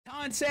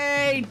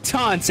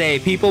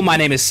Tansei, people. My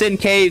name is Sin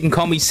K. You can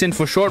call me Sin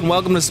for short, and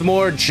welcome to some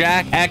more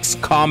jakx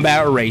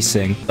combat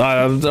racing.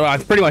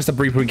 Pretty much the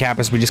brief recap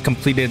is we just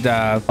completed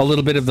a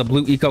little bit of the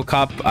blue eco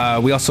cup.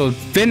 We also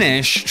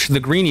finished the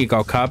green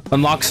eco cup,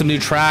 unlocked some new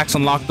tracks,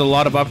 unlocked a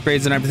lot of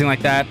upgrades and everything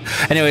like that.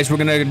 Anyways, we're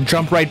gonna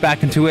jump right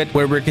back into it,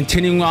 where we're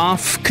continuing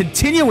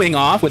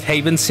off with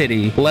Haven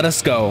City. Let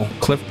us go.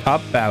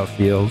 Clifftop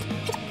Battlefield.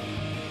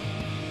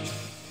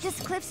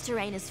 Cliff's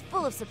terrain is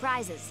full of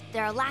surprises.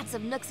 There are lots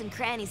of nooks and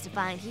crannies to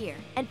find here,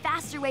 and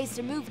faster ways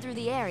to move through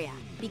the area.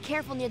 Be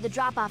careful near the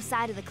drop-off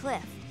side of the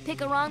cliff.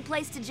 Pick a wrong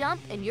place to jump,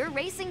 and your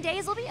racing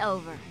days will be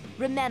over.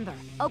 Remember,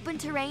 open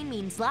terrain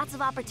means lots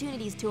of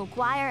opportunities to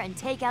acquire and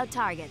take out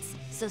targets.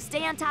 So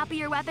stay on top of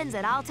your weapons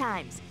at all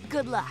times.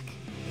 Good luck.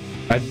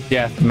 A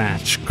death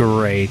match,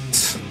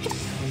 great.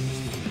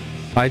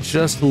 I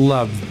just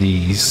love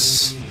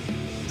these.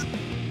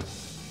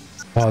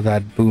 Oh,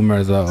 that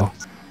boomer though.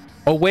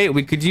 Oh wait,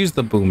 we could use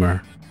the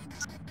boomer.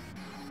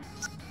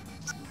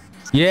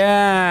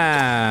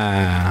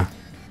 Yeah.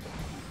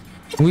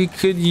 We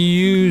could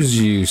use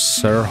you,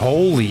 sir.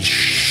 Holy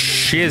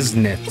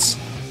shiznits.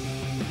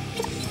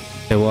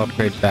 Okay, we'll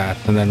upgrade that,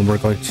 and then we're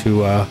going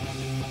to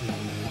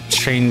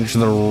change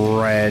the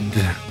red.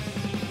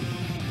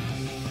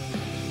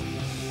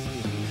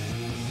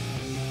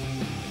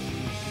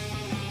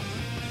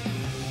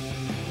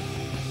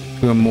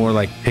 To a more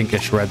like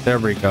pinkish red. There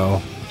we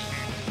go.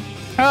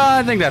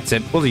 I think that's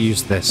it. We'll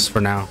use this for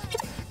now.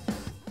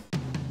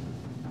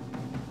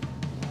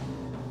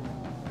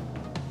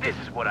 This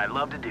is what I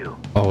love to do.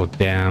 Oh,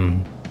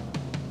 damn.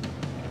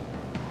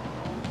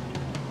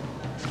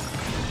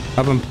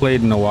 Haven't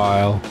played in a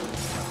while.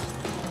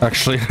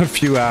 Actually, a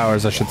few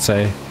hours, I should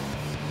say.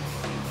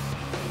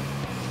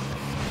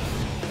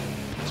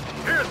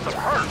 Here's some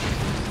hurt.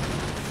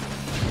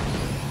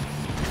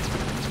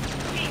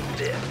 Eat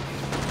this.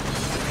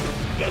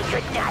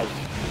 Good night.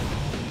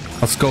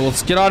 Let's go.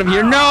 Let's get out of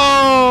here.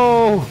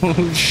 No!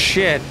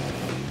 Shit.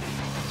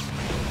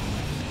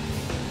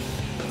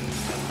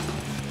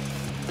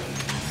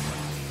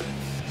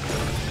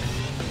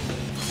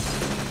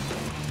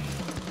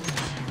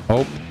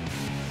 Oh.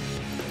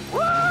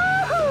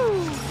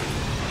 Woohoo!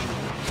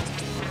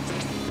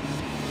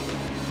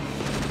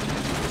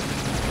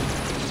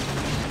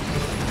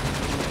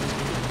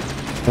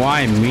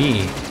 Why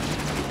me?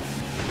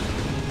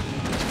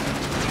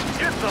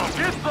 Get some,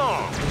 get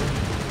some!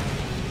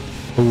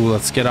 Ooh,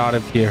 let's get out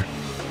of here.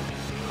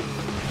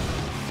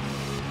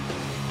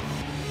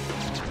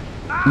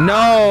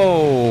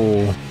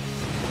 No!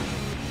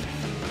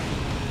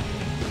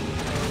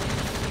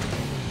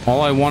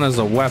 All I want is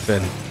a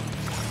weapon.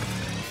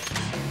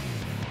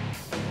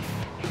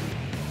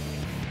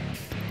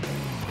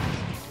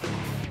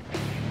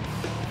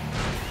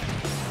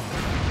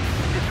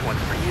 This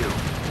one's for you.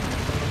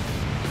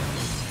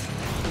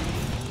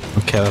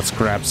 Okay, let's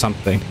grab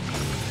something.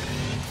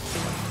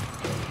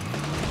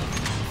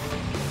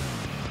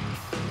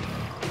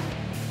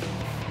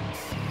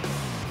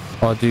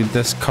 Oh, dude,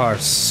 this car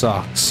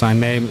sucks. I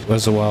may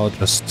as well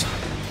just...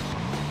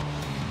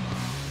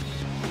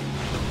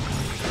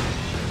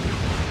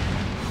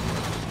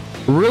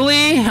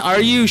 Really?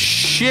 Are you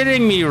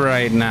shitting me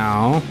right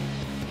now?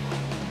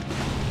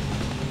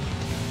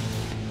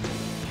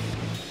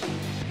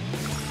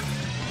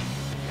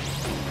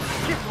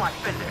 Kiss my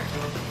fender.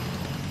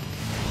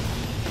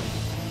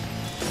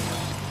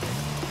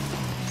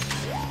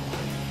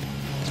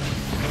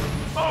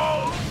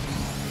 Oh!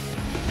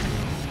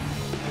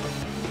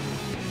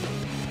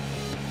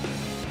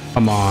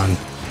 Come on.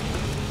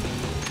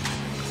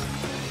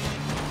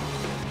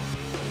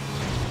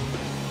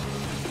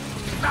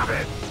 Stop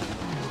it!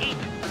 Eat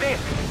this!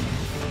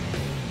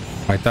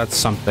 Right, that's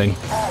something.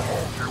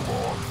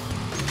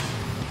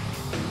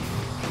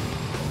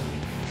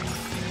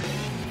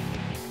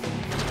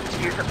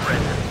 Here's a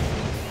present.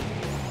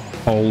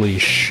 Holy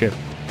shit.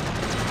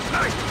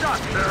 Nice shot,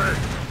 sir!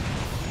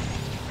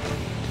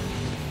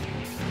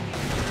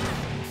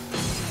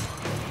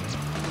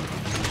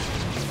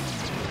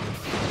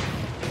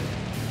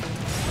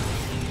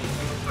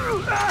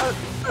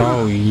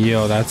 Oh,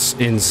 yo, that's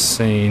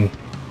insane.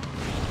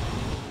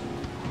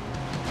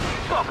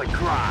 Bump and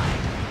grind.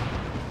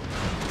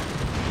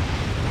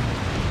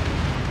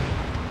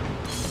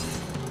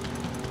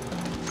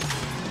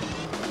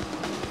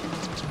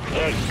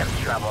 Here's some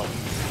trouble.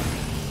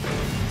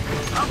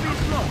 I'll be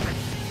slow.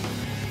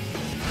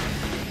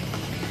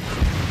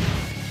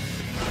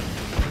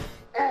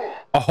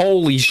 Oh,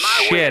 holy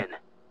shit.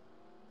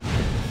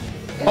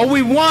 Oh,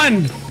 we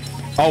won!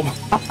 Oh,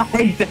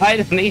 I died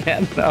in the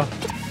end, though.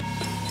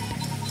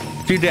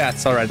 2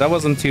 deaths. All right, that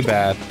wasn't too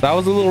bad. That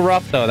was a little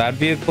rough, though. That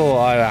vehicle,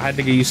 I had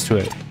to get used to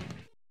it.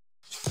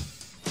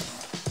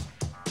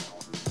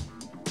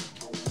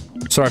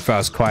 Sorry if I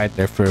was quiet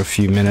there for a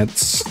few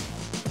minutes.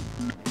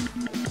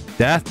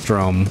 Death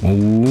Drome.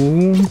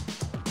 Ooh.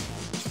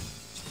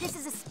 This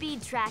is a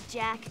speed track,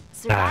 Jak.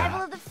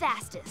 Survival of the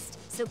fastest.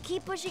 So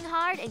keep pushing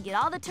hard and get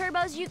all the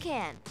turbos you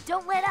can.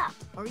 Don't let up,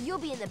 or you'll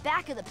be in the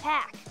back of the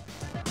pack.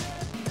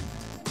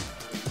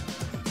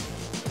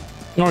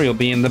 Or you'll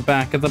be in the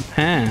back of the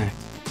pack.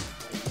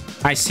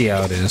 I see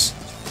how it is.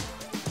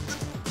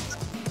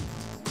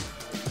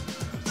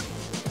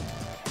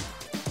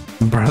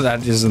 Bro,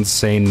 that is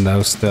insane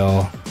though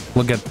still.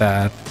 Look at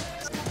that.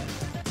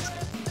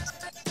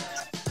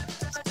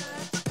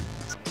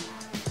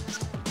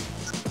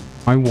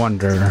 I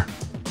wonder.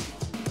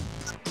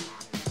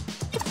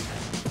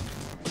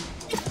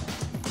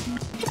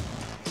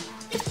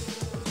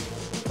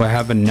 Do I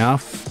have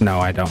enough? No,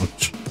 I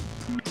don't.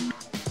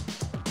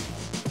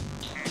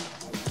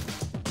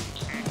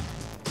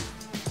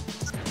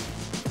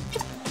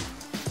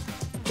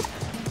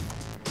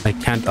 I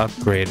can't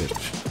upgrade it.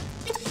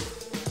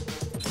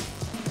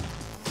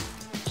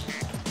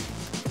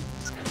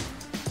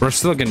 We're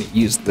still gonna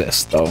use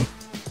this though.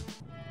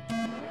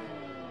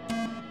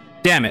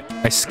 Damn it,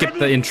 I skipped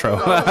the intro.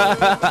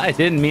 I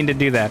didn't mean to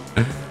do that.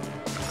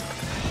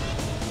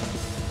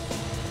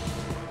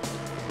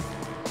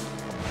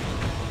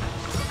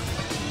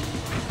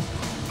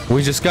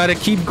 We just gotta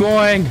keep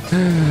going.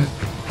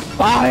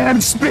 I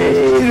am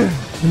speed.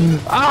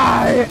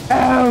 I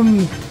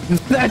am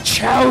the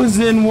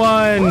chosen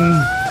one.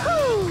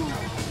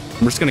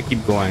 We're just gonna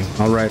keep going.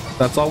 All right,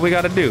 that's all we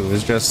gotta do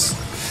is just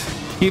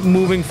keep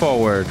moving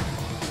forward.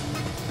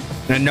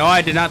 And no,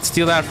 I did not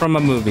steal that from a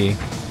movie.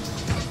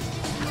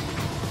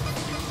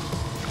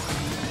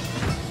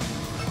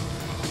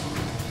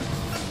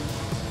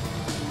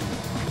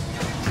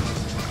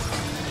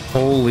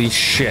 Holy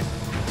shit.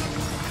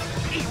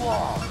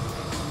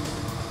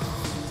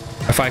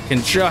 If I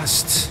can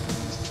just...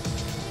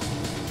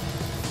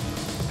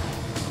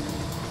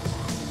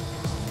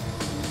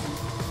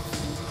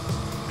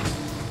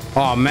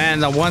 Oh man,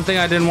 the one thing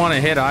I didn't want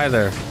to hit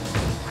either.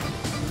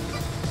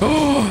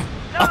 Oh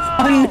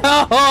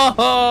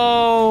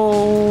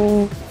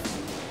no!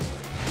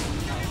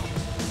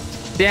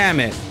 Damn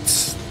it.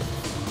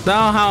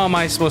 Now how am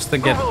I supposed to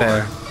get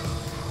there?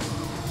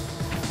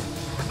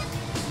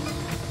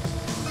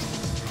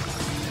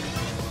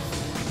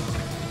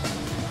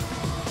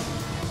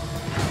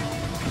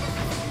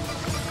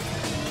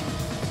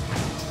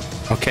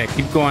 Okay,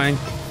 keep going.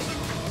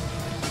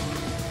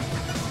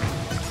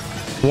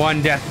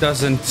 One death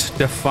doesn't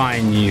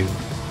define you.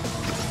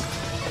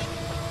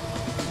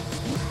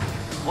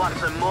 Want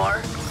some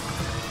more?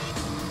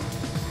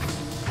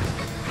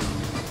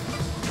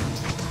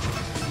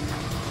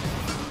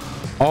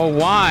 Oh,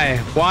 why?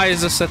 Why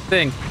is this a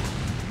thing?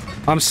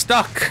 I'm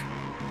stuck.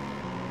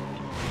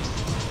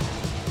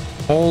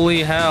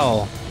 Holy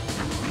hell.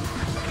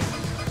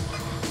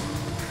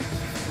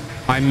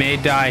 I may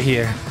die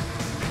here.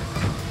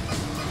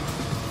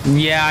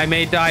 Yeah, I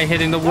may die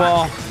hitting the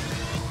wall.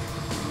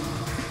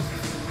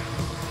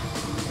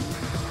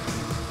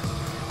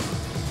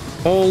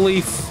 Holy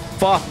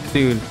fuck,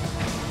 dude.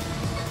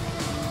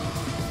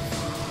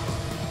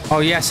 Oh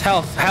yes,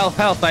 health, health,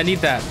 health. I need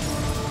that.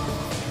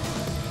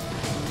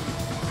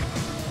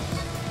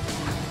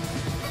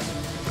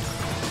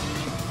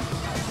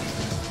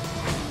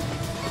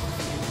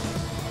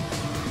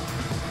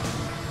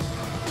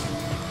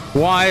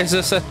 Why is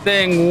this a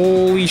thing?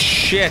 Holy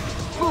shit.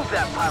 Move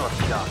that pile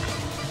of junk.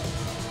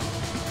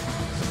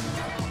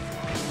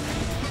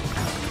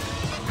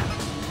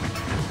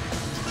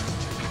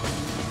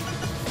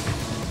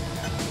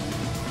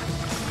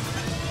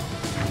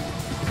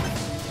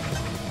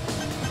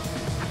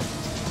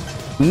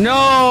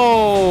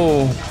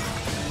 No!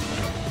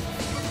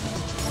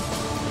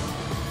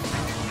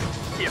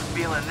 You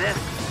feeling this?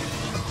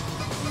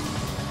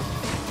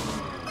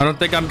 I don't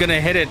think I'm gonna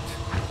hit it.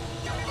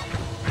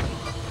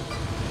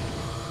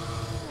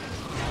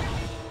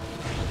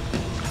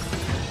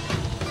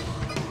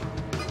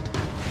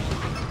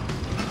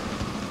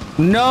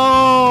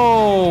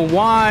 No!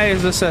 Why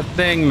is this a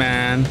thing,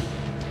 man?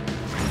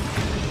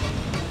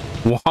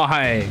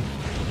 Why?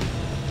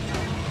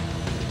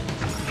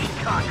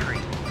 Concrete.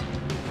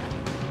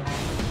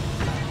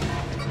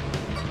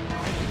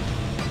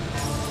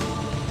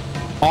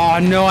 Oh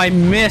no, I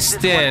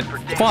missed it.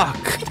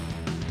 Fuck.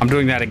 I'm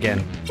doing that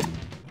again.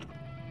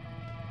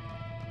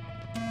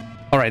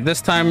 All right,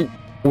 this time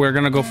we're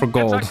gonna go for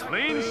gold. It's a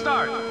clean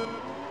start.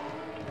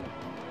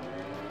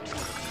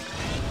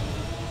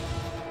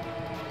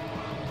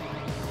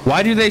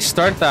 Why do they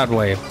start that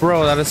way?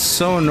 Bro, that is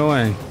so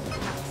annoying.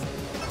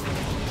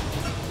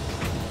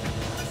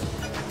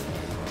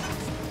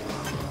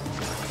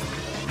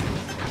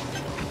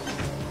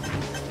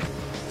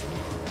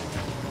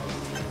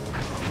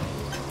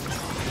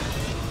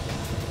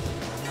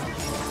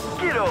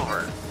 Get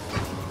over.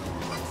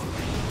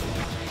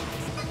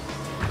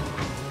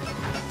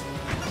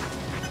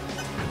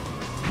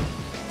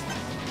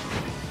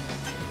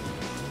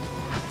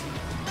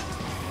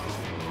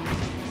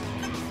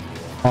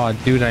 Oh,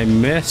 dude, I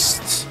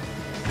missed.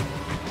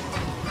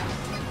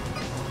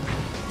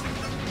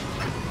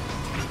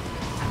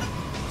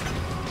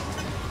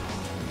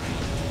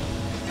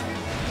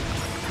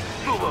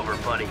 Move over,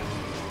 buddy.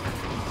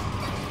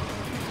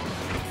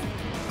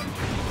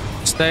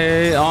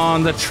 Stay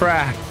on the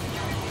track.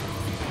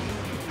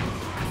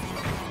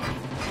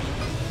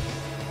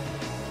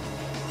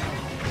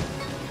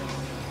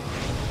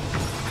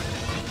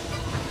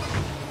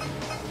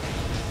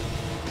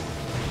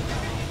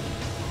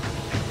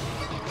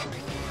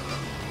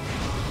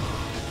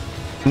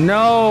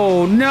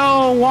 No,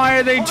 no, why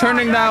are they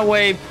turning that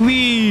way?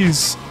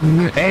 Please,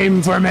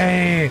 aim for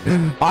me.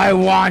 I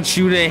want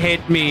you to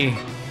hit me.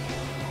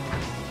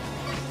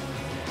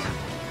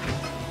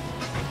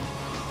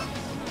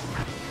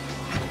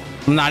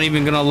 I'm not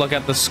even gonna look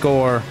at the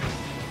score.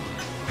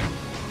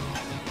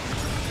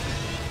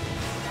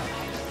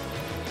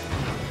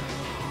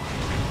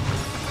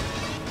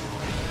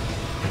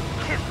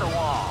 Hit the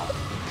wall.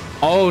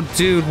 Oh,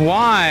 dude,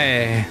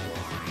 why?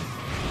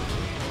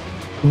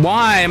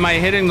 Why am I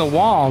hitting the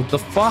wall? The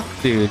fuck,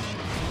 dude?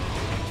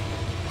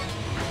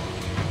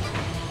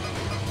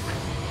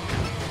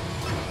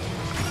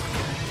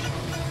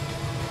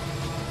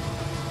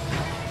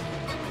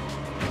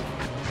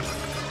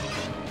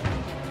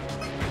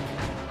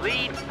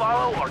 Lead,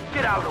 follow, or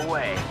get out of the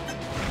way.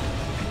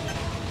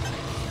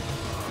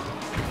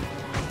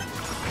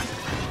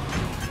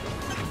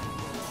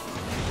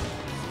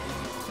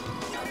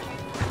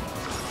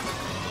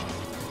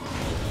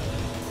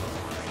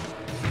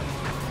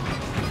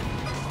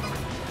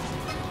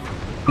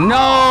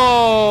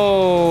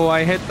 No!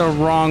 I hit the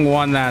wrong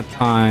one that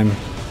time.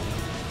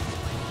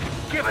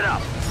 Give it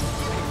up.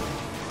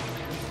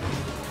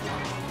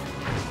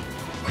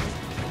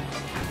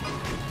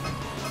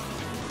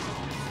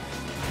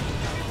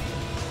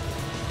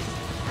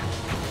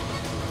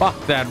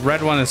 Fuck, that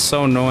red one is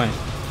so annoying.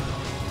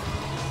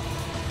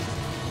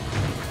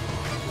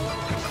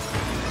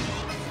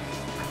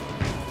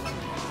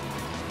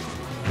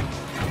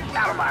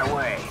 Out of my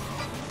way.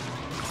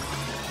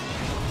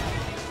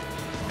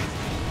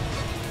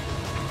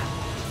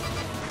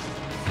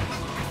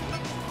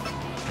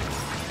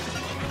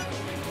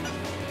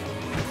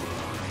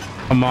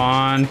 Come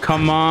on,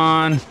 come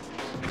on.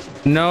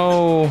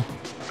 No.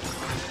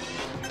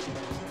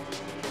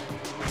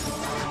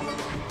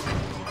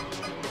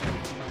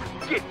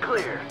 Get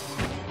clear.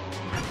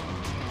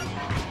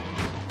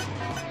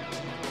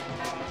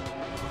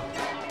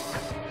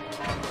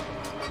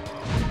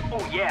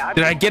 Oh yeah.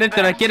 Did I get it?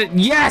 Did I get it?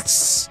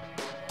 Yes!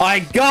 I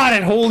got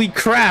it! Holy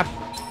crap!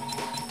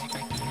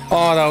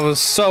 Oh, that was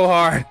so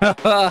hard.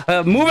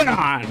 Moving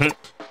on.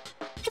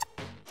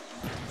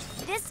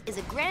 This is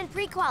a Grand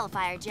Prix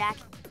qualifier, Jack.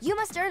 You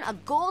must earn a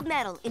gold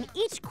medal in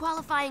each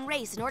qualifying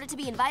race in order to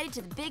be invited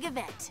to the big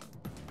event.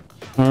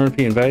 In order to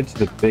be invited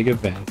to the big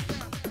event.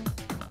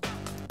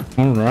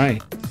 All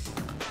right.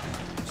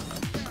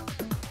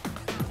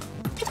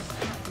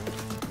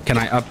 Can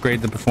I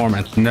upgrade the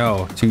performance?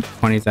 No, to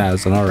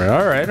 20,000. All right,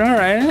 all right, all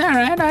right,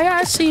 all right.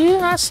 I see you.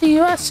 I see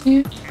you. I see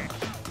you.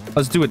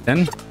 Let's do it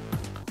then.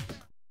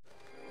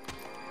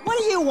 What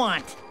do you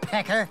want,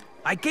 Pecker?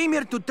 I came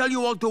here to tell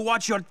you all to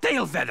watch your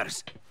tail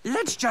feathers.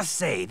 Let's just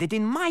say that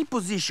in my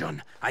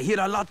position, I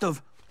hear a lot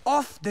of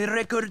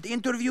off-the-record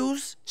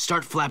interviews.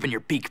 Start flapping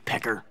your beak,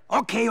 Pecker.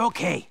 Okay,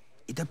 okay.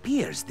 It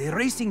appears the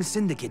racing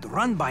syndicate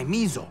run by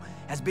Mizo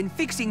has been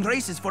fixing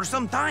races for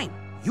some time.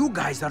 You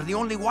guys are the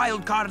only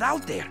wild card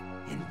out there,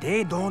 and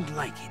they don't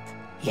like it.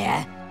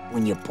 Yeah?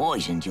 When you're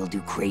poisoned, you'll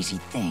do crazy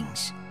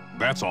things.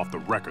 That's off the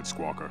record,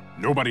 Squawker.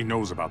 Nobody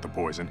knows about the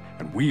poison,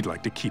 and we'd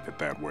like to keep it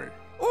that way.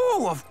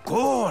 Oh, of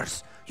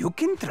course. You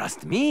can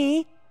trust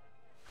me.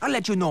 I'll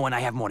let you know when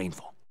I have more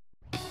info.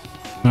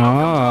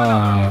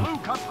 Oh, Blue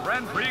Cup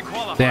Grand Prix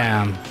qualifier.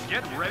 damn.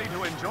 Get ready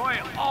to enjoy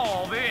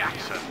all the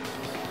action.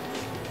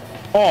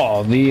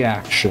 All the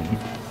action.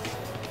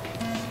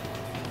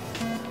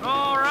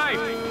 All right,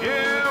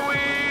 here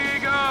we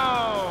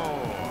go.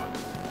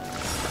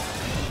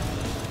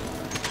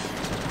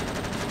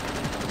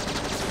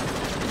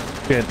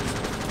 Shit.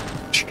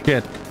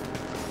 Shit.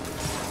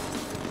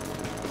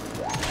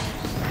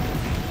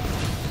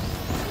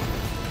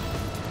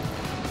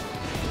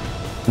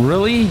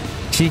 Really?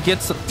 He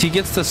gets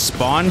to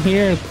spawn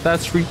here?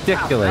 That's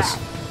ridiculous.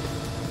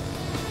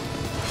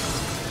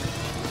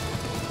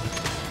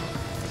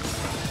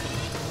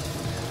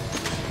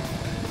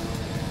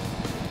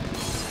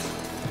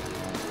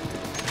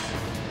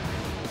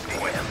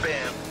 Wham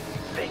bam.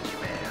 Thank you,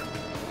 man.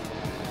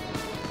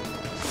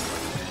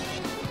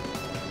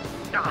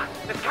 Ah,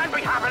 this can't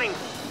be happening.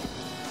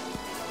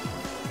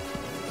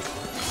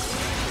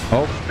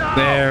 Oh,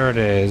 there it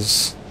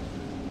is.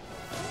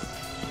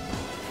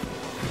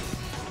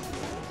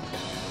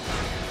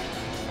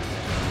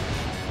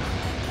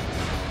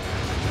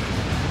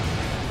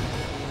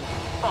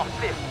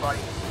 Off this, buddy.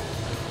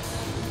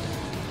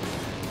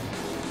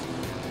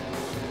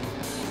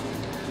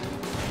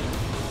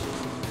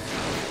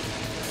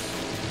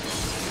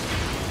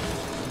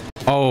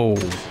 Oh,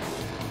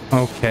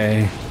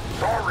 okay.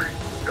 Sorry,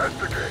 that's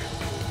the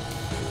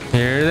case.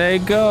 Here they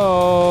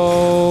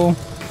go.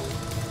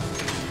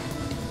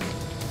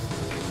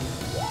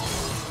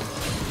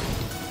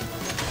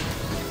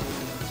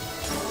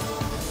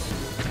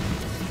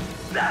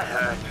 That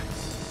hurt.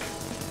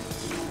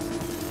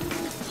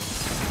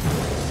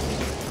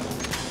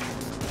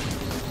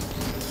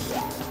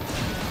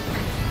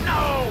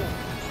 No!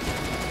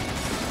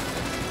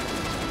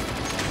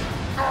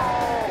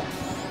 No!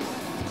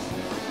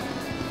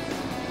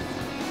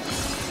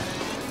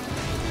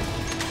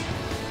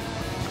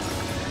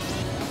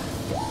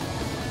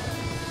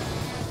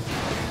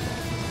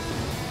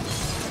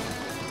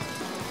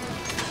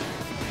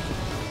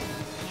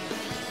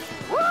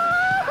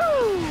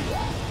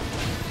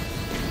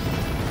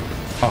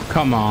 Oh,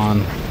 come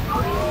on.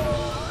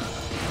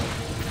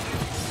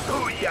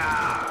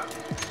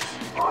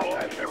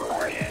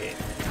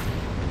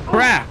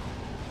 Crap!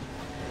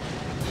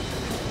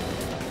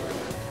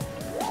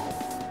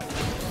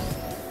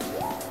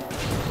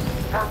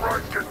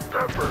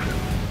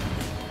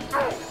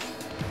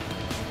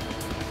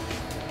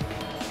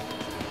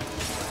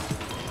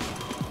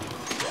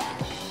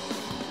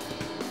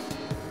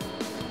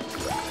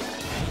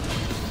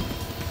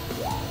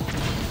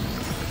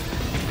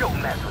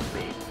 Don't mess with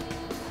me.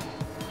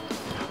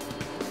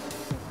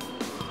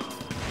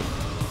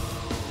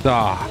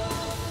 Ah.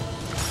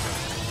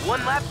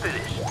 One lap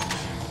finish.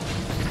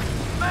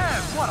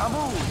 Man, what a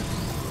move!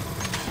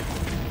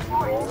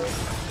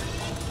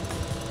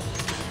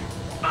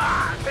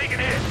 Ah, take it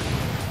in.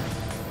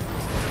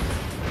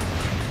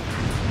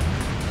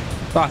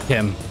 Fuck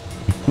him.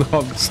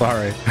 Oh, I'm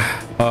sorry.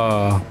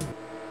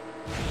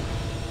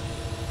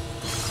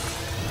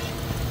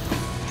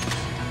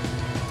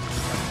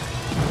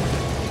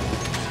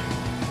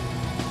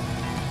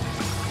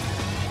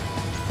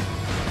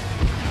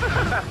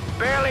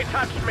 Barely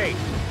touched me.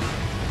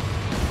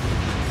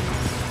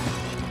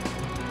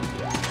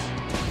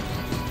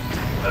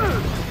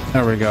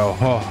 There we go.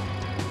 Oh.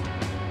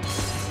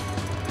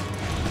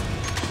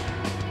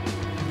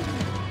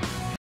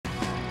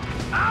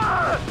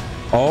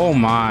 Oh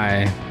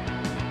my.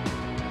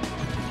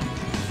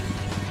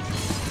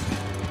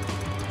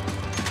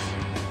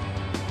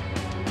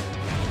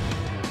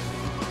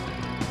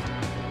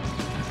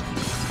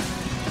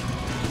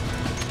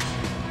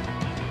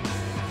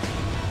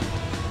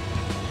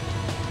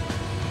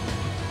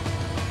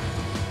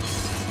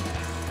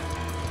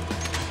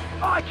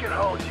 I can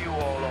hold you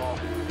all off.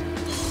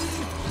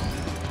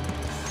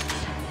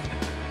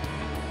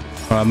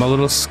 I'm a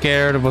little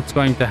scared of what's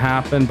going to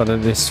happen, but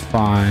it is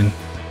fine.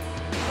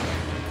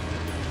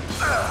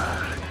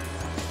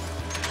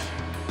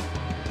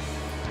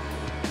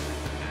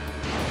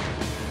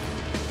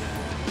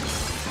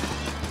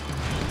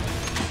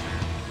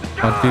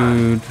 Oh,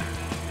 dude.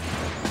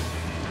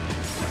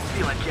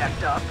 Feeling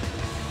jacked up.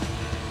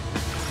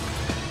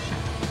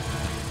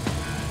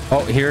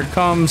 Oh, here it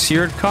comes.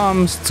 Here it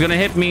comes. It's gonna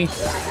hit me.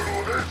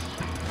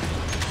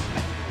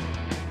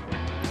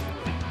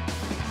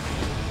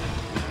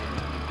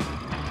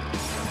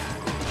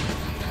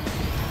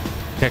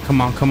 Okay,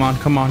 come on, come on,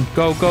 come on.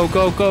 Go, go,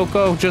 go, go,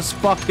 go. Just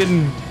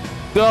fucking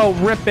go.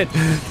 Rip it.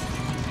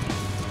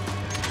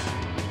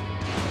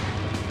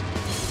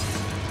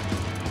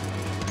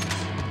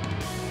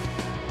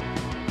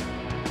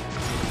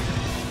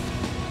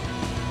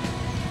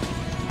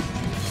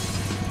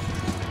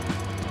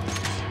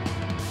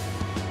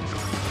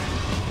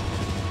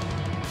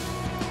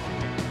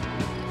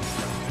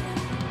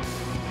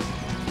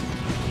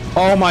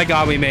 Oh my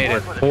god, we made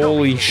it.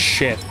 Holy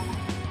shit.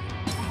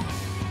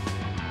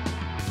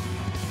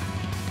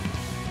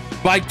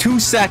 By 2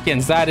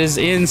 seconds, that is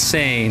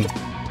insane.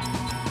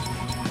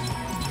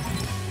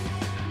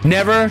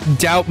 Never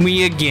doubt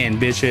me again,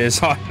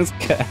 bitches.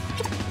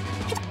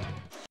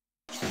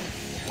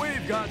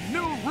 We've got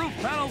new roof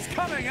panels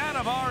coming out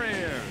of our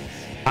ears.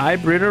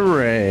 Hybrid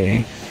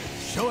array.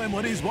 Show him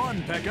what he's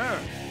won, Pecker.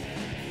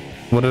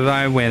 What did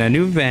I win? A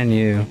new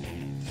venue.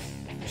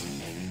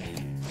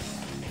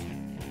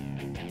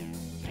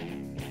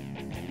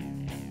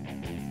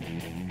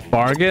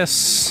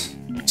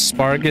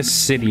 Spargus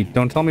City.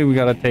 Don't tell me we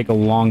gotta take a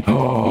long...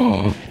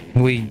 Oh,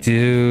 we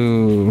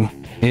do.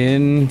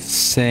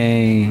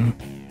 Insane.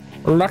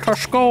 Let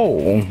us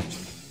go.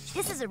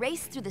 This is a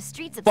race through the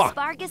streets of Fuck.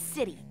 Spargus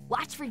City.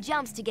 Watch for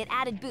jumps to get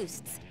added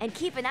boosts, and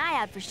keep an eye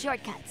out for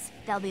shortcuts.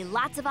 There'll be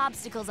lots of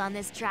obstacles on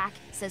this track,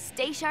 so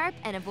stay sharp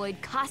and avoid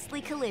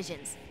costly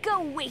collisions.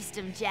 Go waste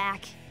them,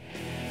 Jack.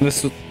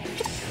 This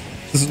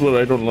is what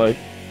I don't like.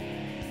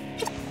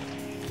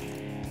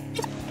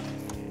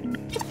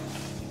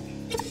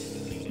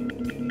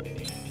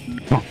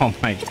 Oh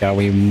my god,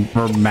 we're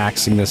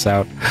maxing this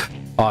out.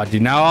 Oh,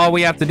 dude, now all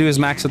we have to do is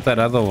max out that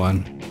other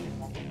one.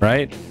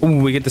 Right?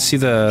 Ooh, we get to see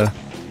the...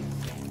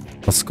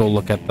 Let's go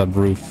look at the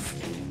roof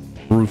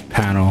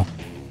panel.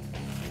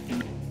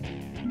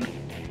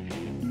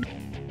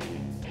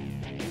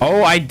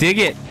 Oh, I dig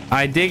it.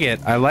 I dig it.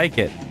 I like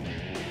it.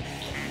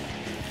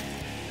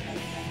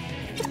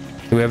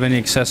 Do we have any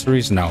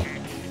accessories? No.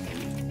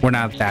 We're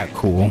not that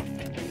cool.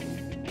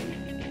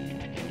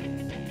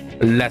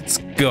 Let's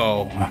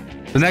go.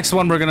 The next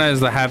one we're gonna is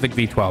the Havoc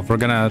V12. We're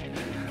gonna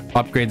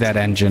upgrade that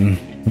engine.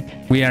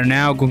 We are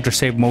now going to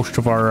save most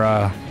of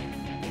our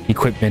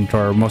equipment,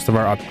 or most of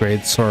our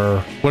upgrades,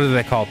 or what do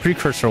they call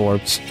precursor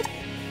orbs?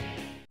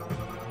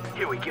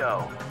 Here we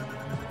go.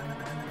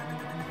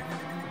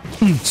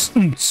 Let's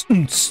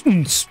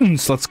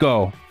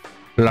go.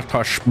 Let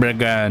us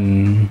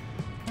begin.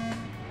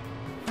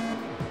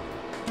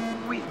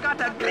 We've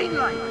got a green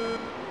light.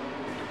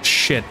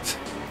 Shit.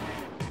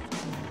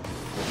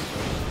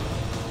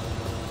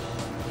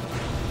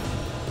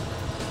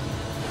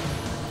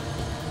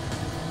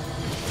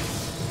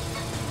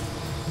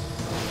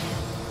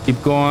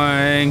 Keep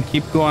going,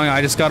 keep going.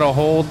 I just gotta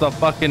hold the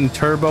fucking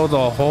turbo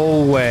the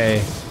whole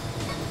way.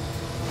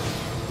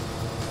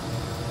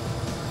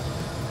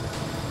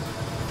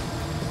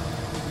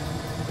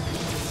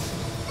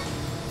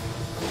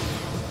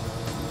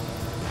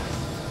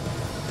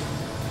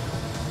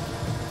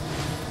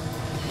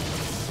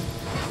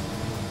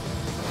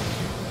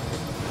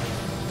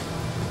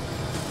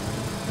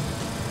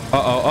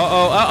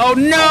 Uh-oh,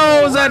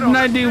 no,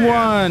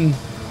 Z91.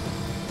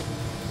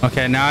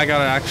 Okay, now I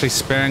gotta actually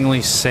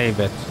sparingly save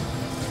it.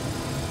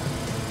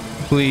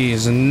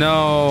 Please,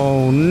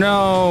 no,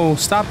 no.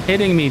 Stop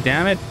hitting me,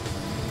 damn it.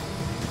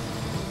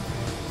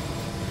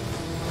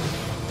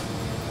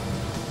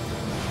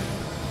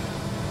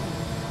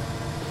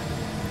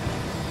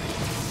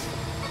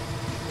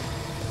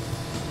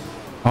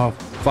 Oh,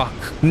 fuck.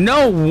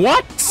 No,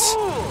 what?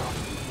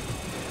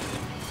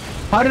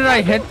 How did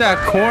I hit that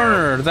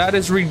corner? That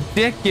is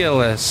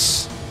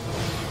ridiculous.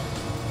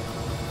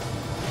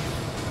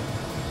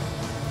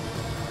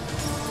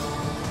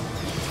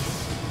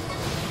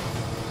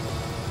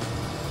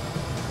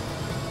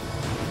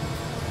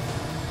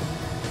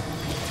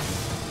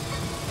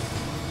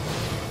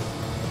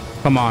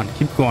 Come on,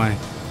 keep going.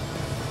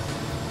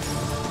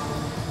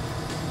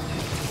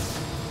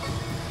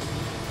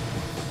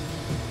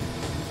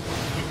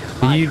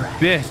 You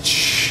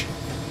bitch.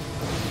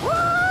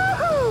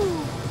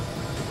 Woohoo!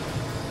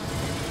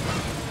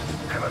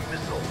 Have a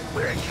missile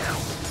where it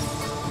counts.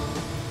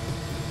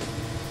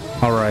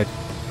 All right.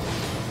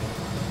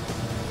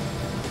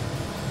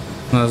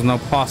 There's no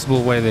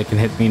possible way they can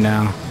hit me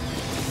now.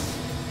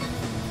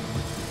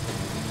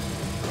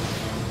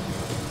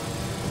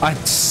 A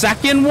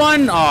second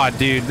one? Oh,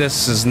 dude,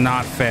 this is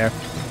not fair.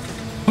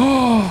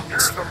 Oh,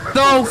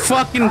 so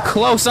fucking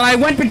close, and I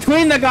went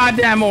between the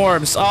goddamn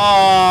orbs.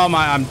 Oh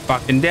my, I'm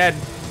fucking dead.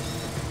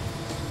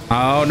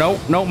 Oh no,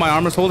 no, my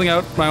armor's holding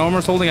out. My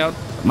armor's holding out.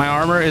 My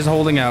armor is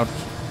holding out.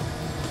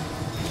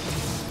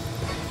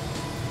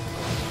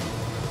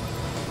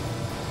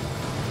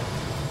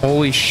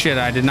 Holy shit,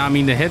 I did not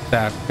mean to hit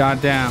that.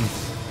 Goddamn.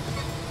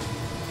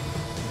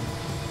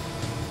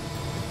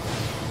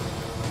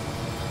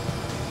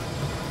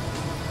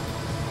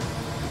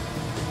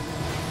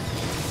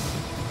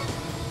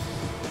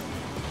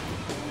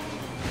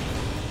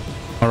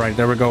 All right,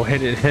 there we go.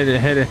 Hit it, hit it,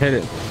 hit it, hit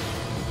it.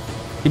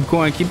 Keep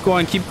going, keep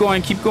going, keep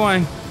going, keep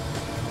going.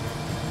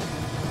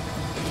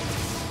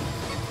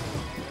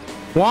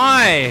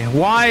 Why?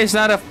 Why is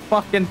that a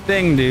fucking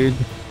thing, dude?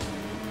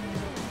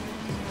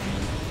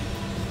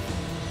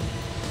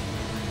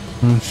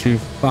 Don't you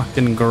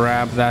fucking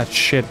grab that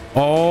shit.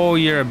 Oh,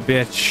 you're a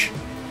bitch.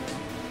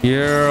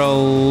 You're a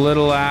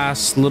little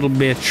ass little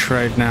bitch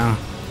right now.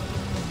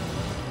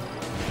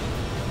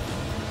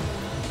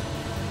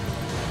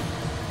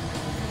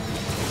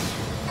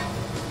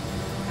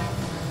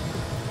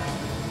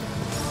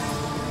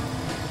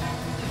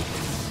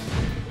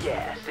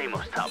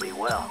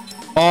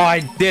 Oh, I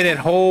did it.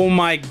 Oh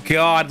my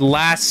god.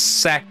 Last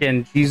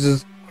second.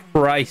 Jesus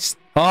Christ.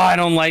 Oh, I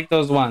don't like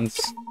those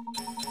ones.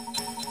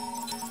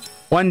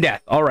 One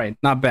death. All right.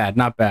 Not bad.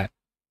 Not bad.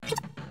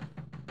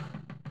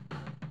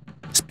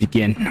 Let's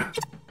begin.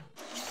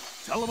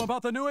 Tell them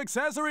about the new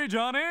accessory,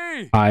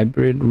 Johnny.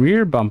 Hybrid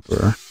rear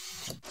bumper.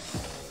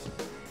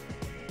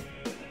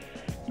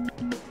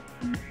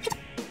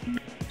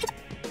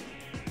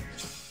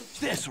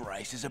 This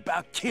race is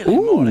about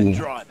killing more than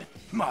driving.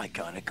 My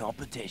kind of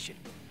competition.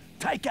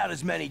 Take out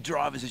as many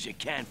drivers as you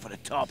can for the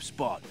top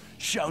spot.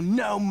 Show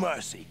no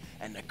mercy,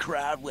 and the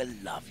crowd will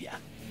love ya.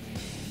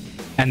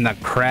 And the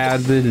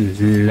crowd will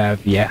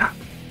love ya.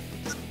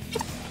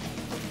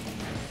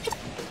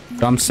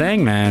 So I'm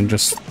saying, man,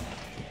 just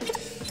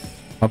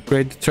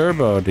upgrade the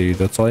turbo, dude.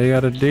 That's all you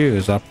gotta do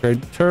is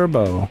upgrade the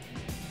turbo.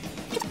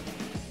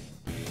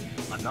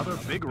 Another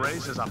big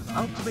race is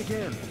about to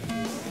begin.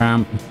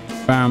 Bam,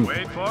 bam,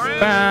 Wait for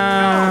it.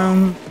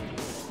 bam.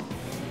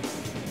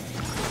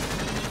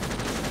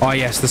 Oh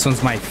yes, this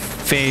one's my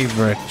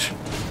favorite.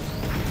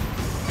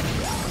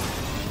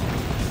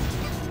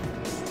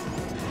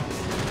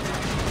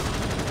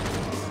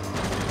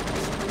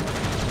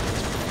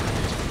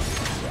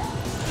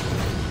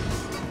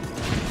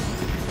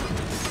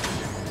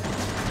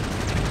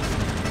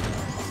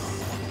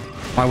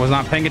 I was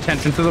not paying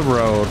attention to the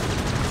road.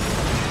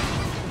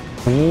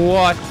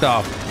 What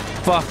the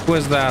fuck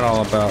was that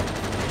all about?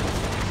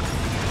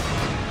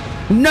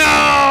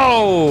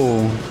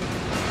 No!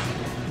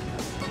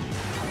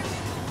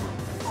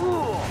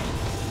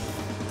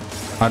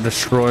 I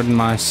destroyed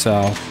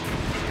myself.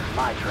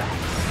 My track.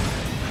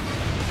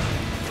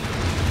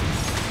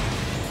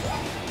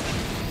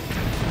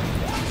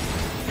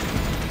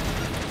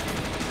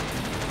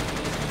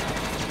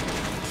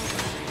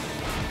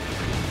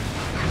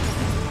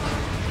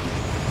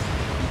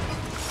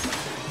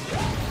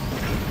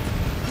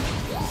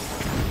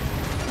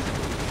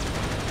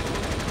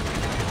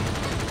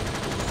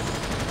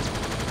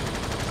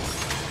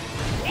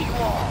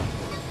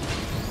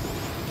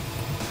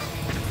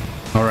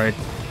 All right.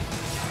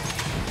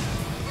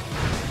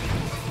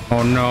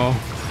 Oh no.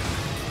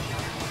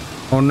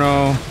 Oh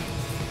no.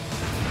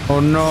 Oh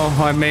no,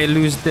 I may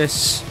lose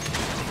this.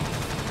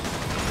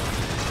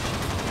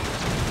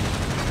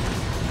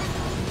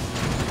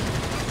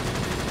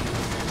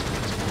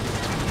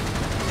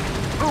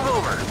 Move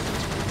over.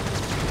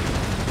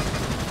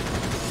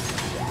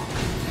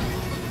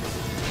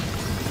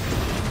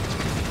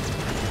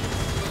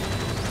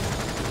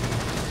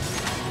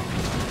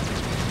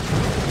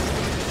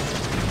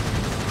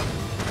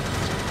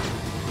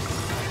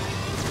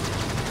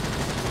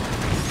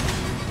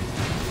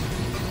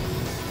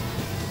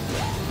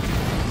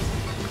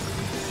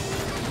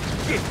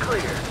 Get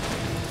clear.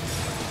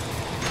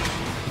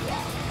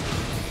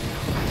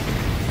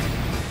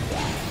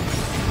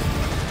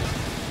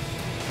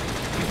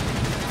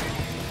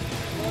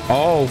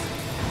 Oh,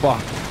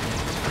 fuck.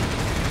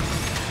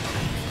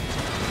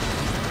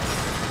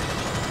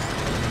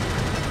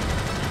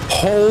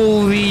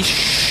 Holy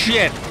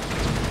shit.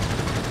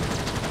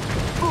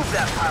 Move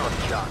that pile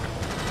of junk.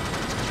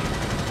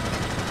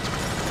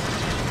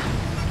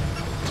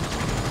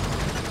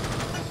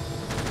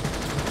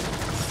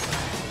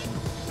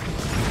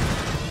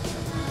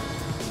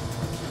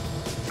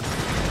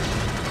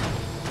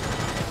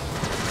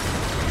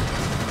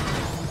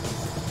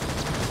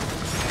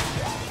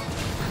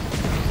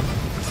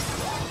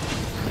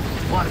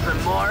 Want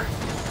some more?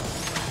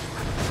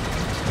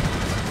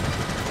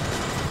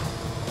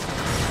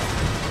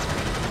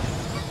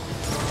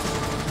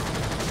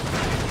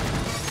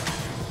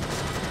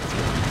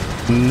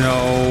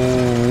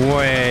 No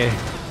way.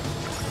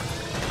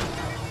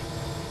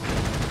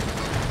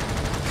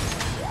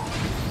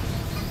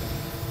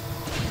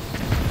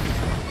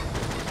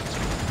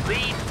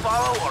 Lead,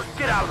 follow, or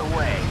get out of the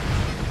way.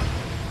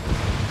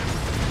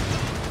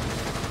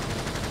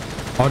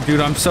 Oh, dude,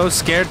 I'm so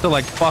scared to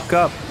like fuck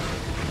up.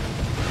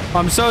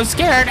 I'm so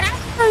scared.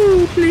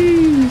 Oh,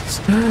 please.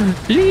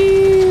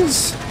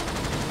 Please.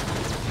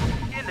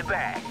 In the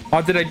bag.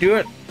 Oh, did I do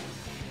it?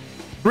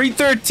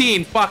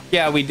 313. Fuck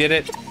yeah, we did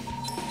it.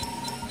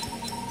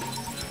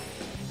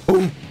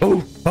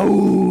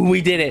 Oh,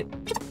 we did it.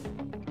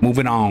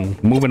 Moving on.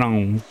 Moving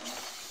on.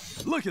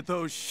 Look at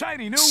those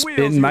shiny new wheels.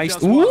 Spin you my...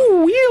 just won.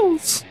 Ooh,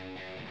 wheels.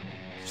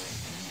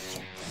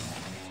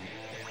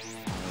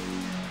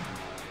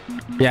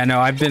 Yeah, no,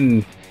 I've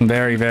been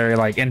very, very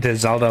like into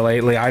Zelda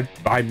lately.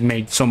 I've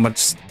made so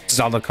much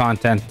Zelda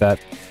content that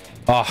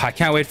I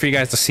can't wait for you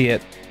guys to see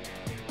it.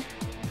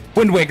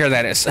 Wind Waker,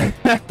 that is.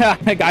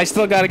 I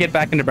still got to get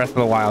back into Breath of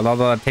the Wild,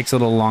 although it takes a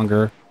little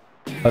longer.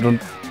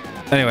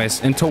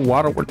 Anyways, into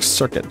Waterworks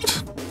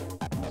Circuit.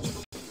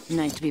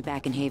 Nice to be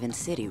back in Haven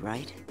City,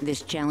 right?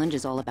 This challenge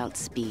is all about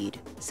speed,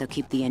 so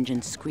keep the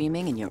engine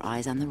screaming and your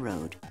eyes on the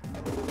road.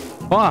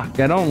 Fuck,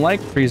 I don't like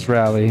Freeze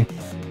Rally.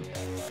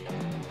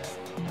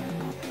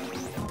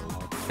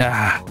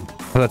 Ah,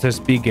 let us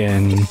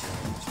begin.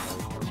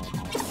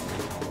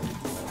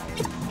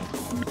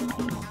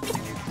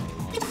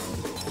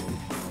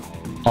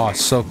 Oh,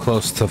 so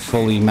close to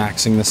fully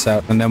maxing this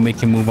out, and then we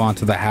can move on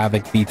to the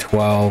Havoc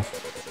V12.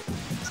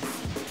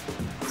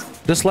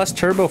 Just less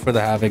turbo for the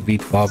Havoc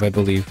V12, I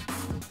believe.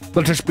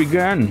 Let us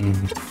begin.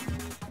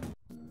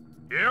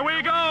 Here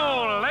we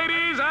go,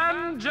 ladies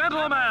and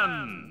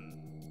gentlemen.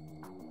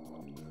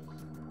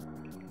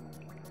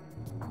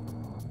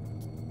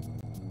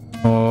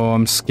 Oh,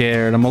 I'm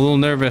scared. I'm a little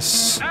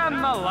nervous. And the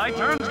light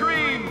turns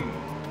green.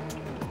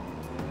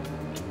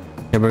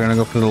 Okay, we're gonna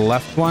go for the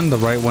left one. The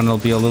right one will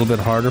be a little bit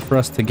harder for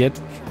us to get.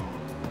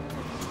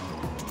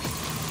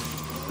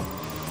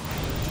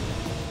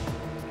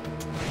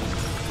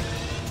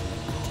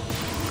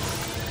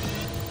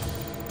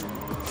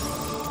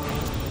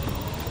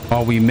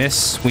 Oh, we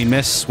miss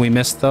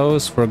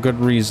those for a good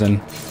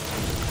reason.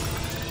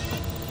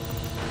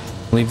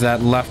 Leave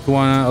that left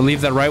one,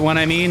 leave that right one,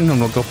 I mean, and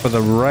we'll go for the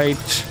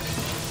right.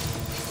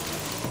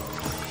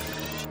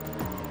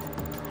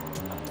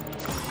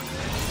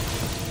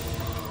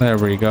 There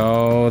we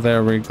go,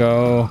 there we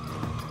go.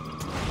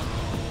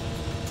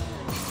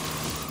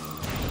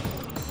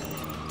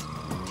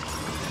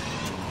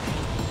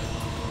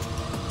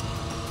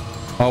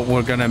 Oh,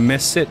 we're gonna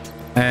miss it,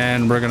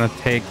 and we're gonna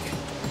take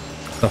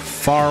the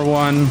far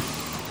one.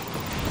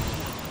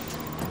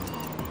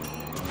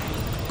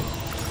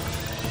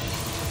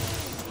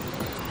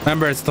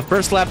 Remember, it's the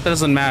first lap that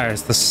doesn't matter.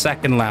 It's the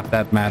second lap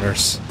that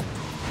matters.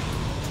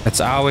 It's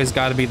always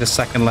got to be the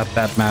second lap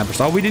that matters.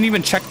 Oh, we didn't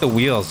even check the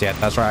wheels yet.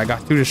 That's right. I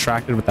got too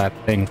distracted with that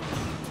thing.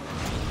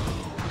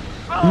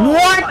 Oh,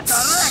 What?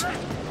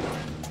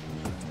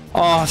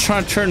 Oh, I was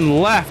trying to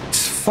turn left.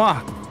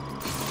 Fuck.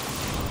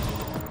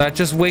 That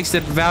just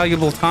wasted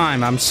valuable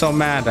time. I'm so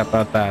mad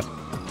about that.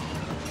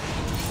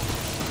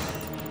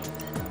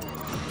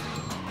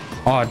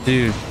 Oh,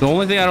 dude. The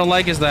only thing I don't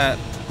like is that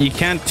you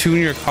can't tune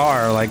your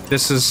car. Like,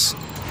 this is...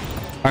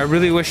 I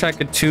really wish I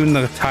could tune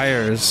the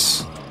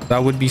tires.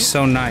 That would be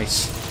so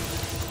nice.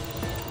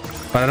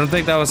 But I don't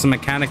think that was a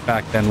mechanic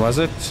back then, was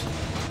it?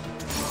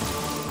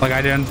 Like,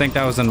 I didn't think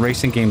that was in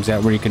racing games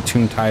yet, where you could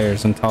tune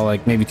tires until,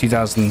 like, maybe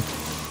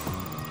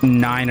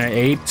 2009 or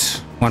 8.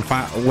 When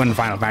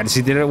Final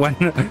Fantasy did it. When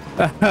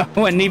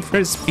Need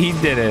for Speed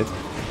did it.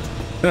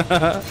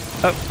 Oh,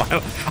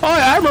 yeah,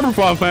 I remember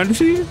Final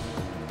Fantasy.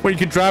 Where you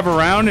could drive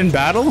around in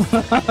battle?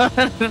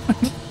 I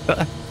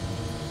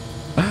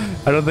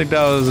don't think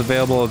that was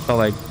available until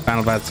like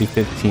Final Fantasy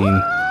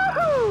 15.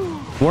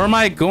 Where am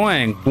I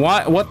going?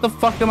 What the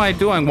fuck am I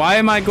doing? Why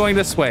am I going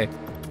this way?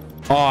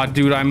 Oh,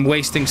 dude, I'm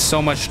wasting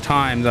so much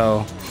time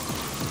though.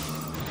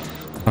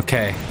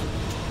 Okay.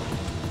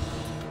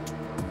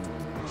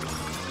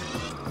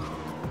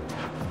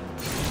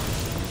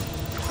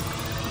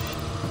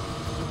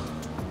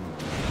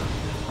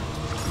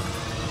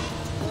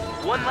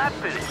 One lap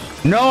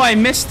finish. No, I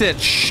missed it.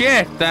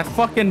 Shit, that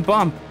fucking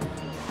bump.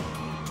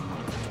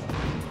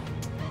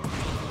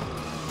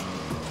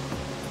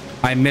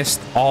 I missed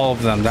all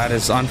of them. That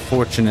is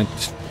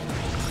unfortunate.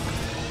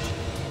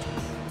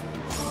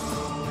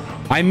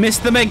 I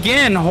missed them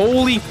again.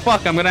 Holy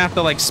fuck. I'm gonna have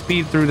to like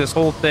speed through this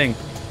whole thing.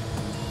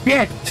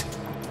 Shit.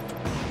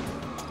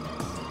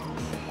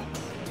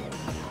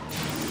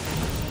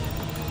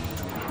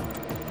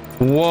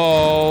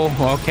 Whoa.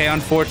 Okay,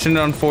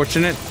 unfortunate,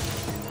 unfortunate.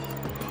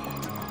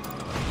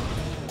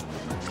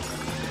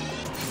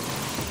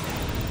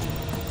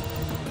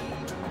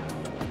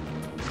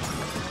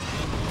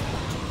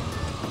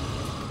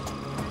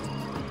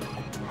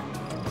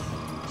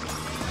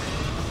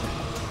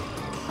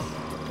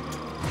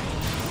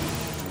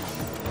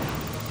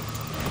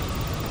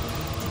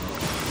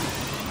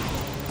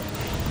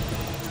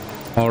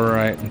 All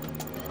right.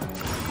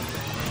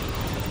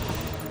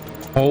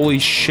 Holy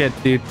shit,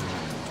 dude.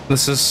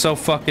 This is so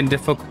fucking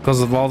difficult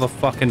because of all the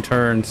fucking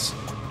turns.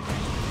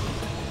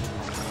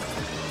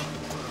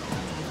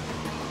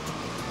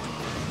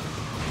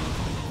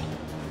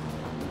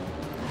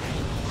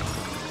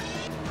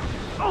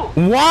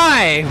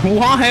 Why?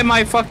 Why am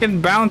I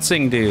fucking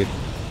bouncing, dude?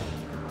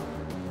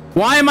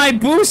 Why am I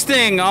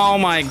boosting? Oh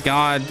my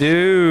god,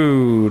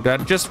 dude.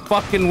 That just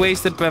fucking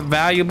wasted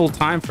valuable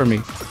time for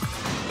me.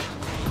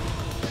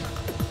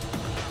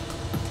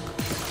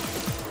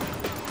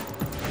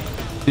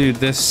 Dude,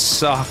 this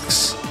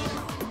sucks.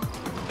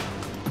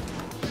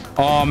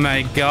 Oh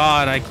my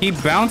god, I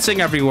keep bouncing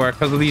everywhere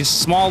because of these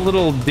small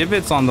little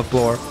divots on the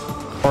floor.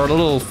 Or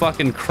little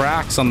fucking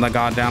cracks on the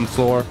goddamn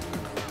floor.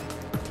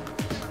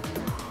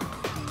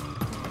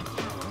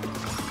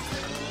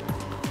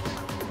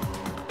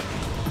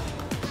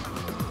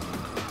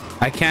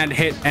 I can't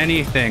hit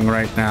anything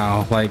right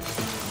now, like,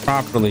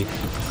 properly.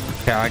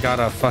 Okay, I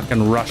gotta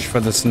fucking rush for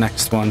this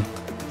next one.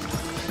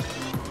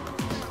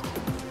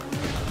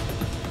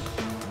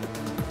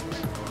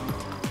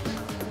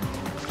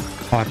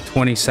 Oh,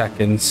 20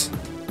 seconds.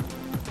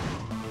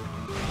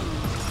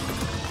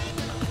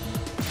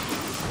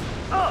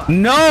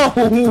 No!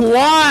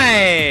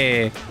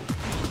 Why?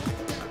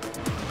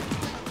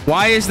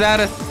 Why is that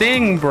a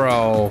thing,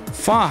 bro?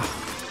 Fuck.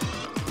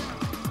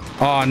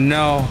 Oh,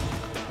 no.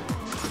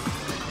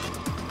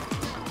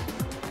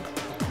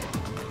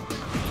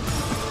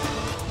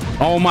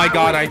 Oh my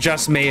god, I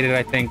just made it,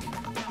 I think.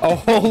 Oh,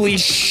 holy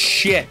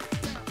shit.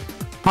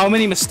 How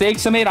many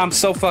mistakes I made? I'm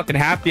so fucking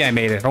happy I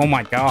made it. Oh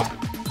my god.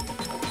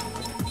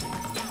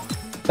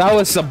 That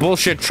was a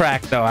bullshit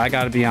track, though. I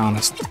gotta be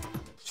honest.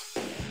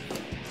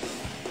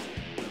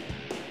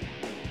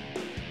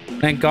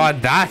 Thank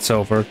God that's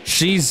over.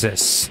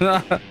 Jesus.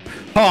 Oh,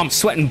 I'm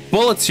sweating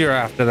bullets here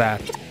after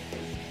that.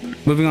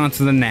 Moving on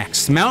to the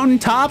next.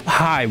 Mountaintop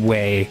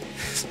Highway.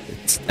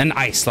 It's an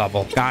ice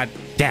level. God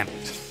damn it.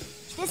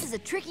 This is a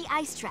tricky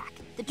ice track.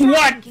 The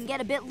track can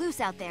get a bit loose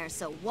out there,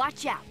 so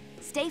watch out.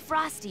 Stay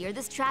frosty or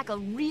this track will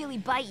really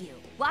bite you.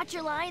 Watch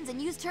your lines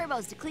and use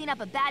turbos to clean up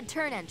a bad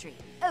turn entry.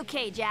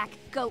 Okay, Jack,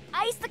 go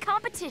ice the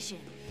competition.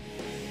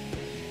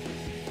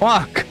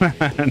 Fuck,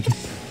 man.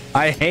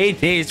 I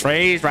hate these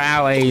race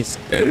rallies.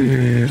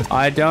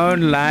 I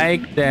don't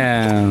like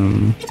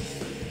them.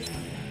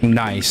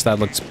 Nice, that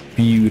looks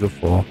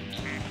beautiful.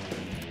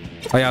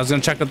 Oh yeah, I was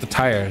gonna check out the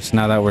tires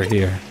now that we're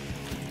here.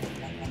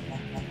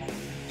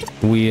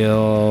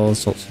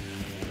 Wheels.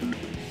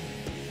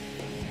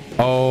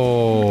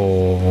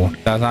 Oh,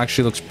 that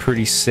actually looks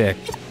pretty sick.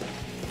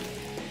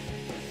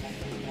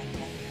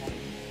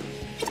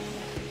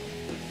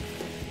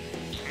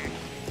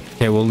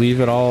 Okay, we'll leave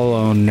it all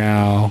alone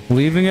now.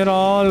 Leaving it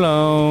all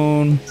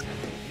alone.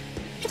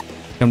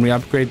 Can we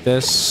upgrade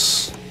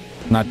this?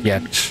 Not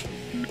yet.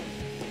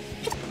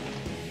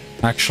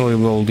 Actually,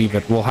 we'll leave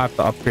it. We'll have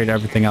to upgrade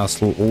everything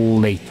else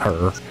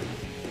later.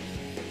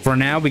 For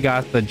now, we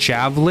got the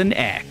Javelin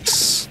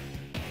X.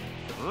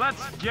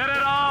 Let's get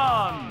it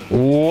on!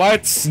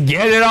 Let's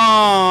get it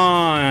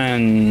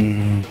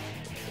on!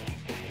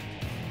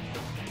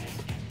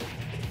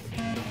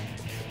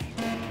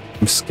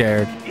 I'm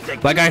scared.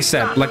 Like I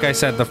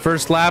said, the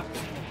first lap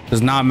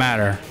does not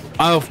matter.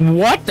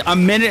 What? A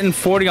minute and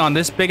 40 on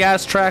this big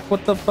ass track?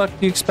 What the fuck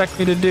do you expect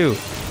me to do?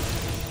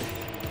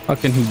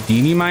 Fucking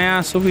Houdini my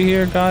ass over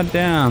here? God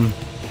damn.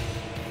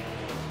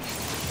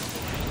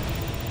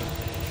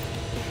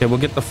 Okay, we'll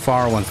get the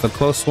far ones. The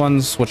close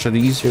ones, which are the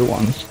easier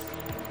ones,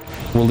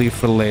 we'll leave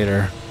for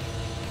later.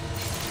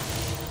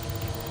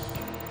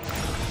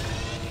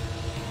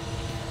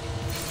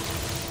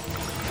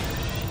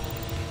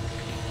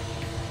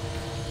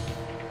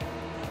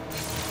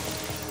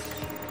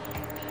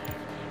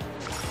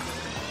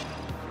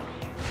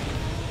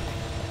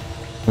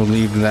 We'll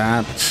leave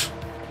that.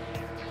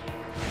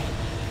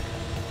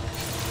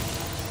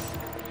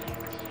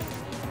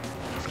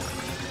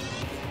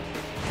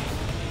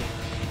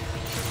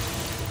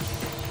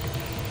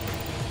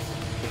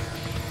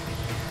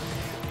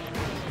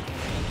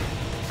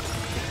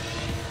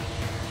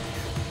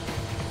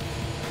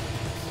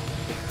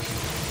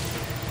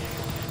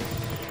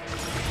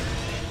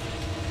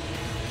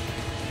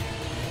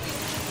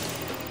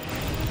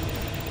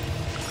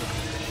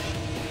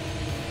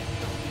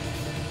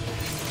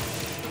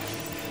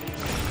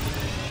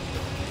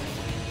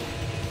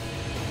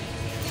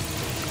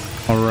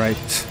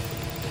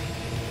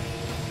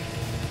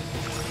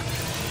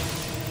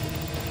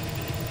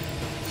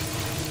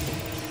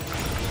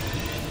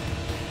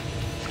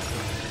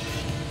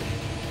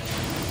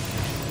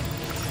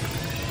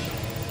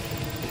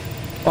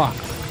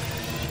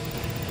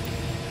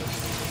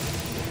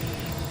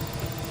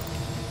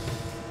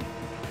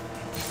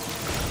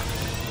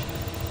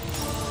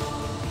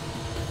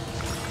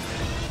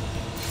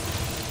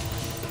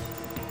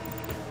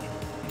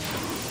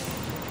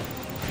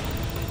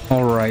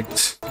 All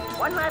right.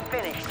 One lap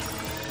finished.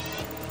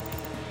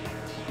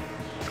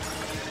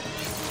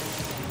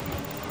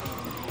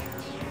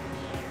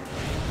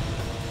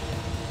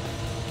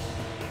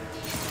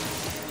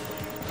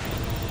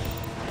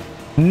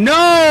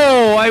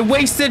 No! I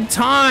wasted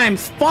time.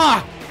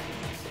 Fuck!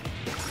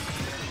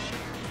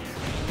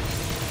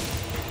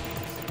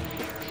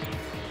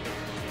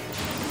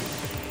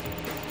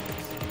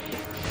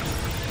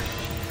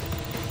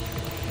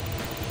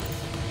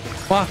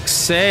 Fuck's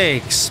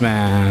sakes,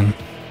 man.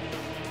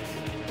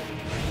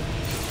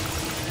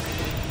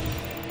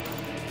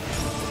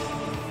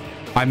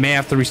 I may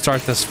have to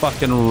restart this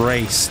fucking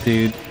race,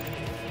 dude.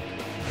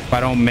 If I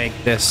don't make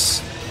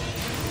this.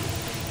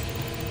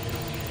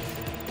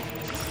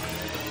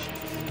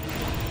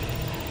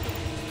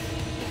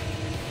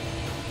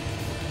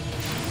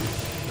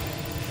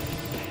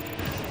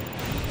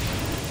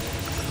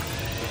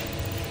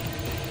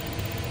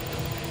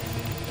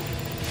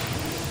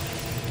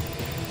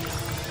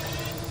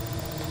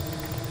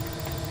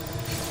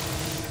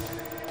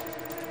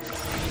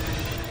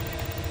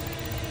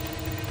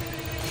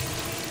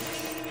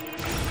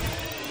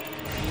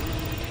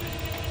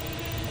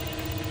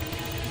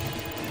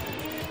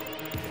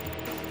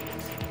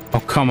 Oh,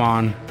 come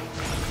on.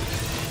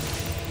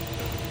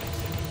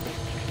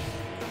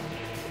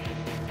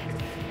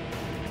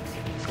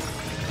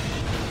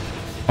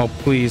 Oh,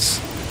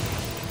 please.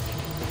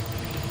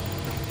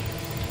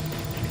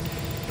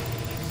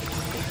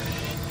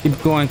 Keep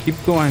going, keep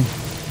going.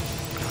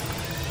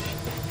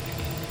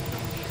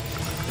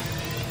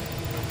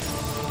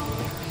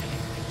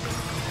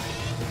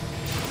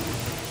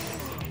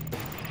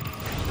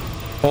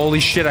 Holy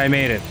shit, I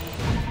made it.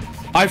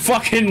 I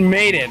fucking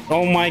made it.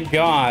 Oh my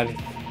god.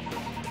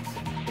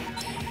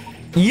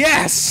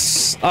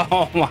 Yes!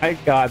 Oh my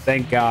god,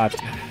 thank god.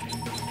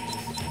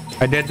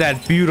 I did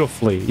that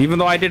beautifully, even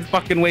though I did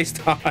fucking waste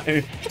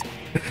time.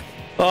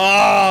 Oh,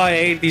 I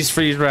hate these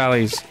freeze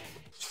rallies.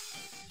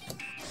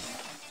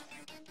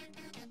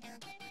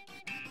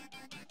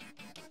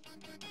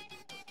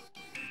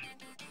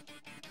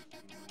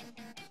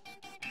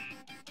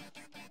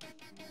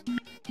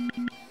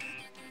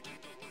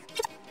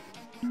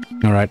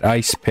 All right,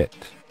 ice pit.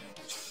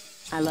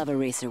 I love a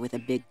racer with a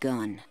big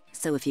gun.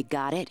 So if you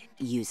got it,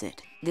 use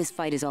it. This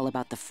fight is all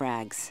about the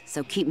frags,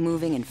 so keep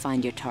moving and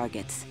find your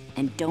targets.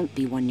 And don't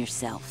be one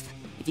yourself.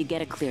 If you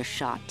get a clear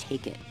shot,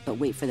 take it, but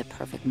wait for the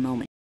perfect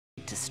moment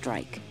to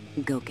strike.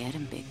 Go get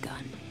him, big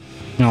gun.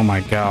 Oh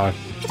my god.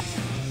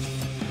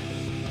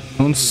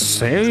 Don't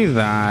say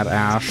that,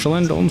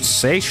 Ashlyn. Don't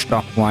say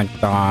stuff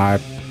like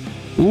that.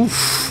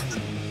 Oof.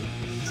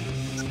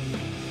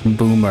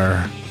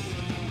 Boomer.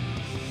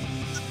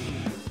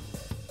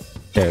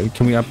 Okay,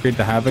 can we upgrade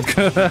the Havoc?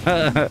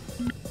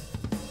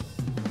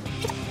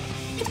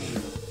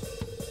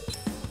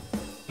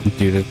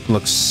 Dude, it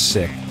looks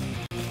sick.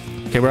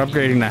 Okay, we're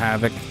upgrading the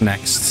Havoc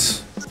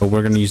next, but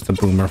we're gonna use the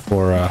Boomer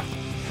for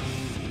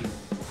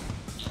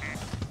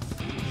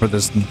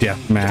this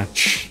death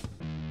match.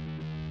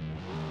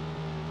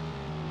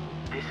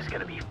 This is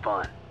gonna be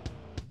fun.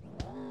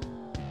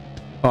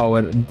 Oh,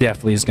 it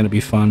definitely is gonna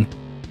be fun.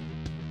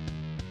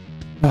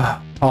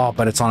 Oh,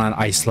 but it's on an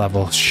ice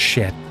level.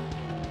 Shit.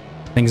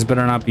 Things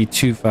better not be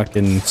too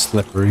fucking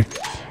slippery.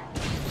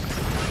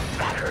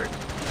 That hurt.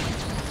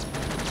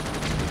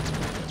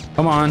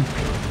 Come on.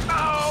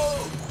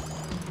 Oh!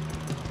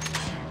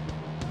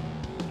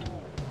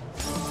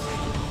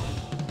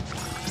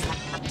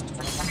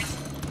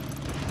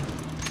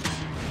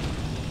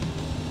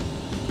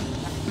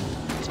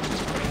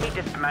 Let me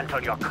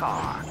dismantle your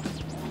car.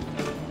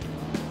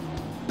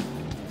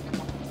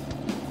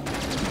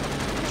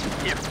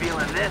 You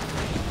feeling this?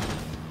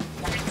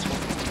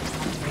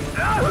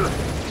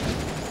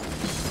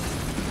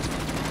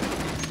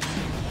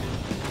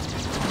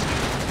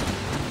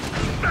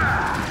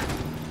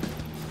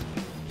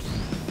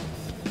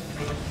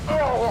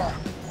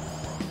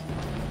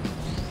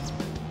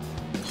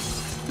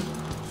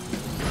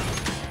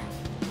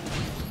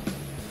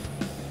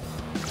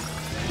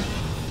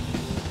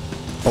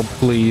 Oh,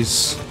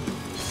 please.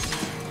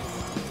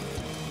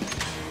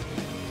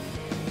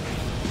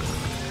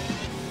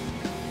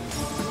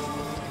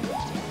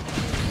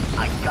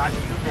 I got you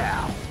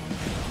now.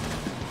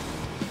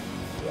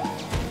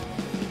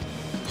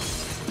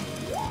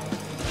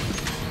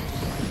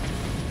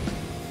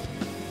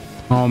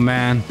 Oh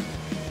man.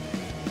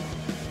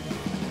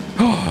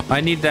 I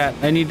need that.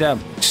 I need that.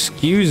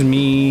 Excuse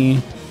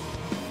me.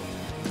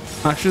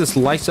 Actually, this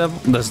ice level,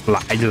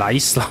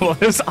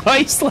 this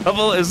ice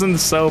level isn't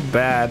so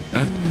bad.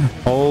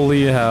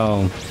 Holy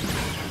hell.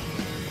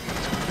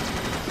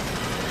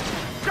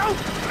 Don't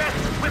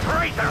mess with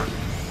Razor.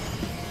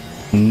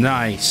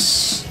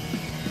 Nice.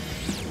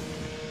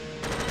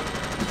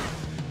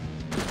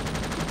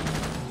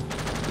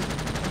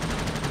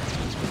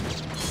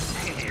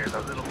 Here's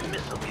a little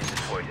missile music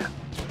for you.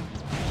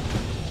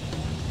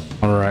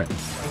 All right.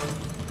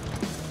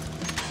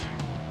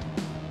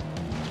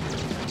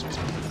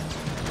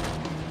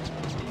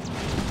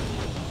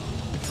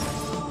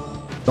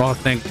 Oh,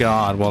 thank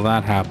God. Well,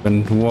 that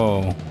happened.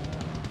 Whoa.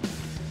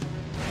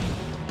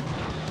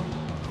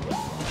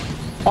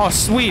 Oh,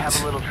 sweet.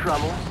 Have a little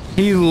trouble?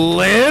 He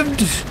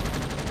lived?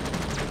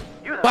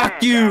 You're the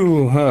Fuck man,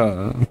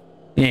 you.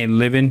 He ain't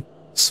living.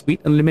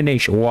 Sweet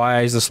elimination.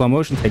 Why is the slow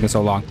motion taking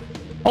so long?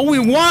 Oh, we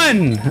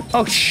won.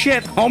 Oh,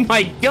 shit. Oh,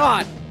 my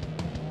God.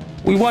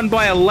 We won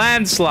by a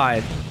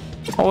landslide.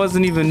 I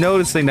wasn't even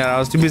noticing that. I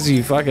was too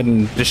busy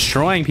fucking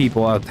destroying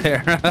people out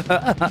there.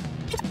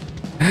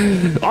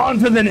 On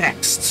to the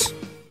next.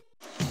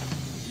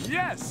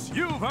 Yes,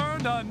 you've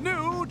earned a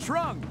new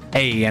trunk.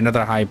 Hey,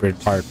 another hybrid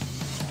part.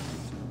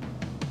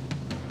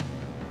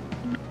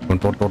 The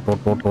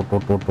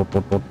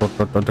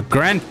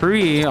Grand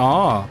Prix. Oh.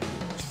 All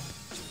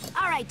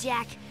right,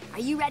 Jack. Are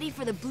you ready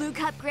for the Blue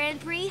Cup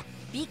Grand Prix?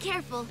 Be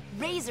careful.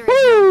 Razor is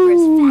known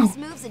for his fast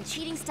moves and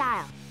cheating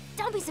style.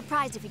 Don't be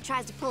surprised if he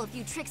tries to pull a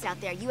few tricks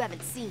out there you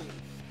haven't seen.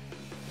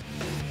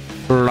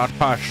 Let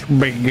us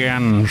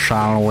begin,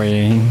 shall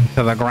we?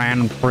 To the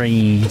Grand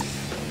Prix.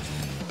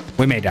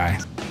 We may die.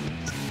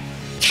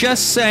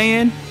 Just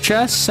saying.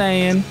 Just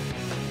saying.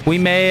 We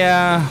may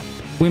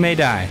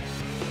die.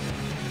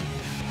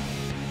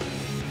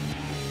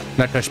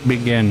 Let us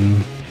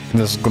begin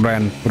this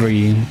Grand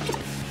Prix.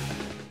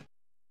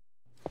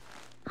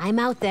 I'm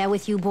out there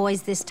with you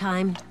boys this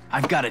time.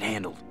 I've got it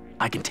handled.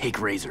 I can take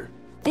Razor.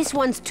 This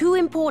one's too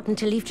important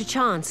to leave to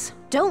chance.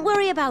 Don't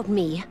worry about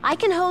me. I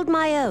can hold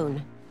my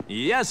own.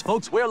 Yes,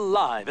 folks, we're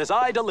live as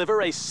I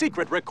deliver a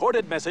secret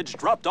recorded message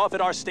dropped off at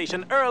our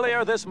station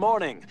earlier this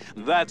morning.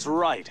 That's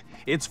right.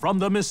 It's from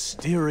the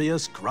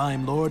mysterious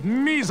crime lord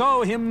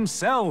Mizo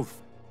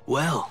himself.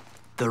 Well,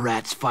 the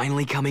rat's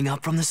finally coming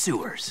up from the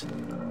sewers.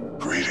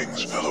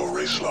 Greetings, fellow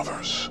race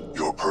lovers.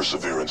 Your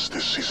perseverance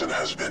this season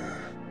has been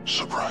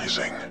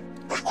surprising,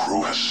 but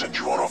Crew has sent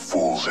you on a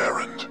fool's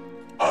errand.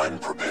 I'm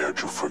prepared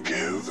to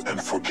forgive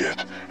and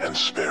forget and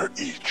spare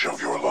each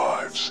of your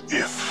lives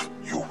if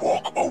you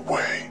walk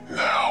away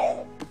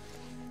now.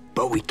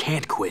 But we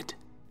can't quit.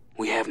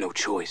 We have no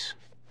choice.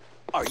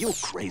 Are you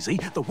crazy?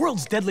 The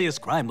world's deadliest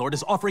crime lord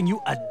is offering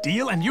you a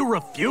deal and you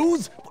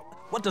refuse?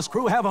 What does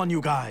Crew have on you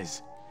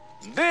guys?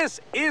 This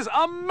is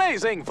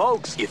amazing,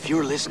 folks! If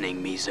you're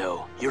listening,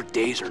 Mizo, your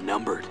days are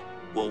numbered.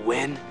 We'll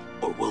win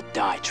or we'll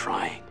die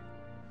trying.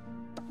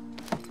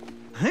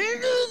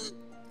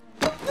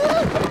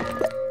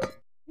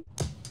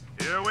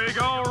 Here we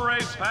go,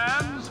 race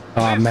fans.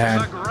 Oh,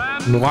 man.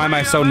 Why am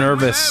I so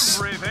nervous?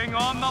 Everything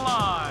on the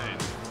line.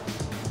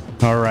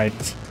 All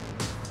right.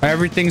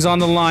 Everything's on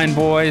the line,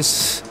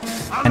 boys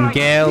and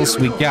gals.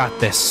 We got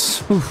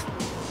this. Oof.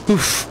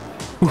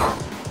 Oof.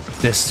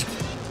 Oof. This.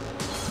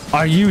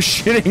 Are you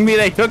shitting me?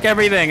 They took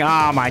everything.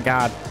 Oh, my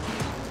God.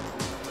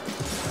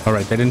 All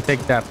right. They didn't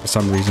take that for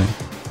some reason.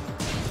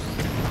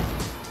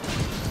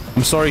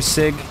 I'm sorry,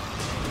 Sig.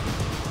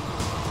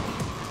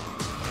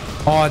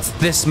 Oh, it's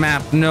this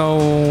map.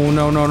 No,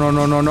 no, no, no,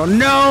 no, no, no,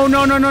 no,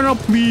 no, no, no, no,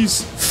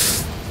 please.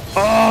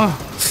 Oh,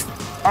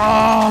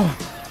 oh,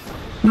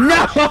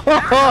 no.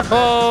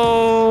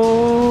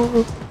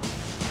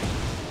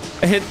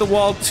 I hit the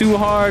wall too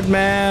hard,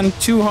 man.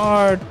 Too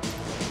hard.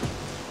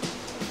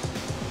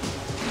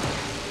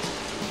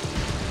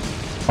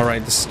 All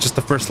right, this is just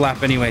the first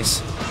lap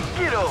anyways.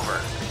 Get over.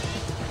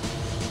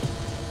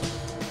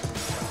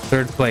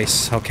 Third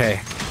place. Okay.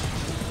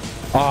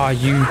 Oh,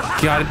 you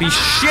gotta be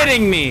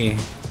shitting me!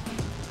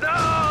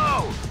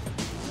 No!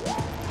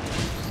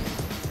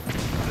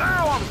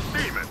 Now I'm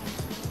steaming.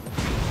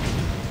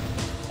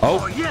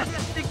 Oh. Oh yes,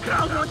 the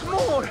crowd wants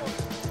more.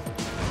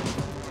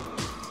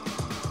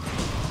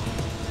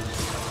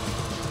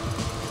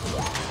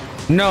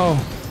 No,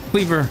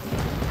 Cleaver.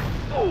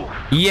 Oh.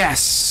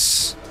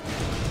 Yes.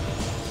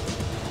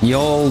 You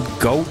old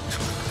goat.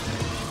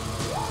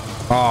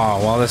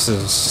 Oh, well, this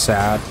is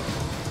sad.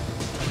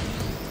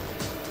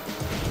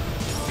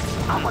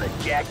 I'm gonna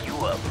jack you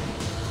up.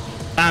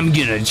 I'm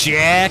gonna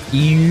jack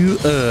you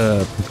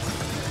up.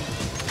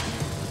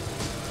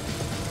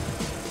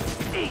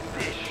 Eat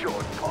this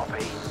short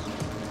puppy.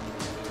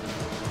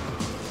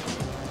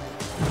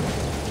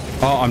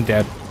 Oh, I'm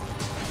dead.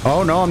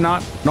 Oh, no, I'm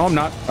not. No, I'm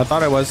not. I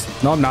thought I was.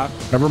 No, I'm not.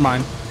 Never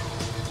mind.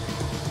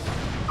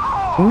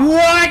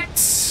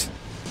 What?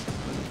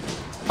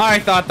 I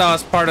thought that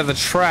was part of the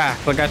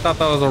track. Like, I thought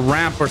that was a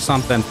ramp or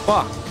something.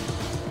 Fuck.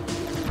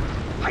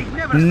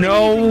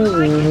 No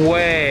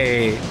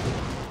way.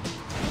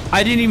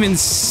 I didn't even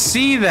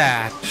see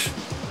that.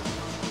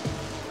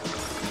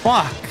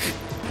 Fuck.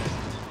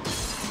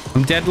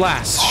 I'm dead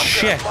last.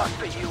 Shit.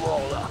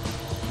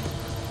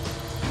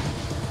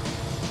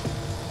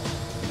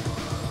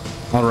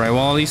 Alright,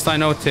 well, at least I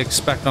know what to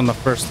expect on the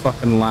first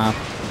fucking lap.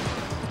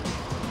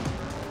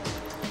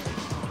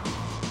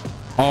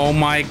 Oh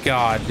my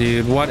god,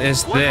 dude. What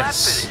is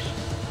this?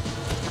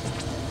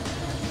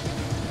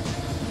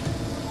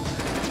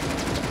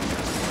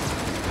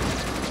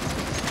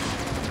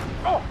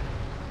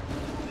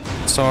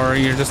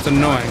 Sorry, you're just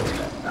annoying.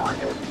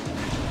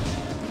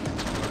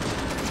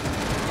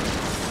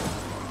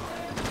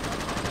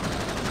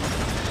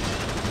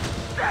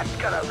 That's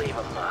gonna leave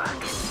a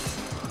mark.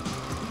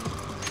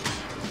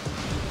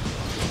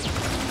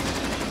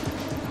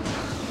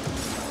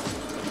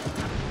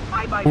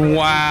 Bye-bye.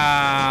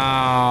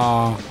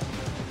 Wow.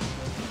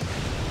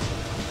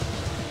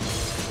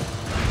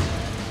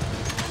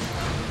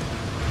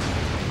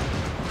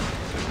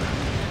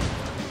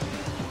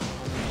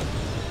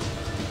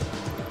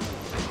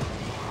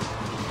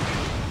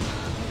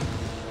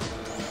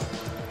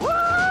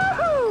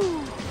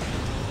 Woohoo!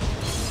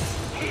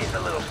 Here's a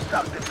little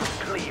something from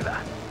Cleaver.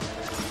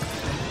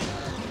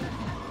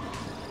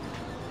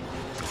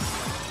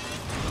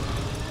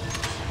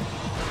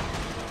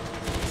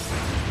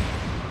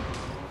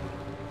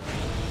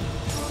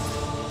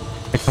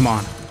 Hey, come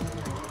on.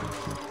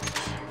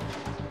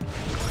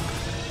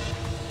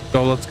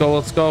 Go, let's go,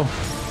 let's go.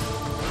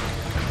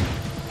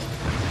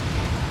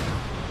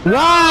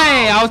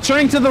 Why? I was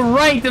turning to the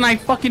right and I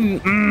fucking...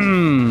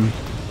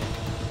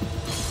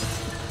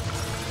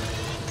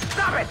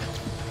 Stop it!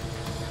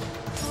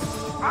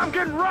 I'm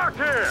getting rocked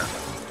here!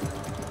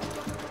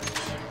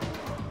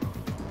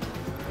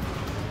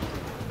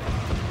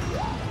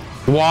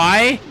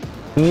 Why?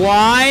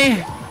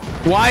 Why?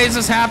 Why is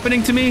this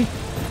happening to me?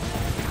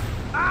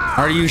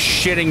 Are you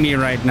shitting me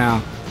right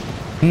now?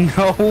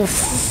 No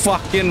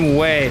fucking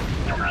way.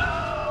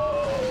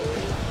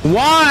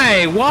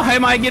 Why? Why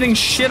am I getting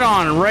shit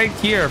on right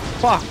here?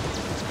 Fuck.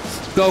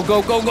 Go,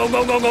 go, go, go,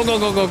 go, go, go, go,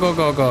 go, go, go,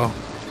 go, go.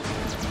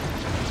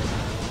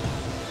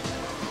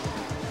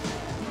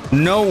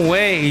 No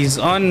way. He's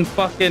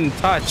unfucking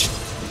touched.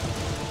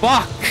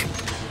 Fuck.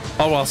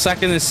 Oh, well,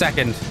 second is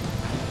second.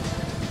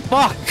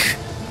 Fuck.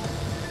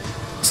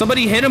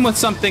 Somebody hit him with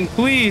something,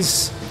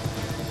 please.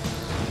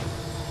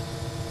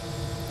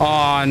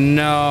 Oh,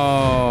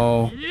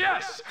 no.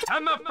 Yes,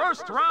 and the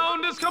first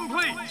round is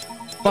complete.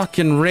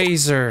 Fucking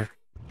Razor.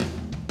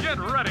 Get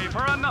ready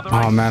for another.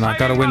 Oh, man, I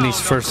gotta win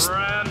these first.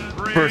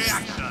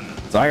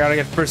 So I gotta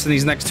get first in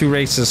these next two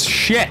races.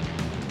 Shit.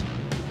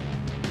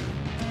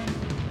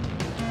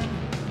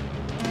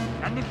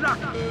 And it's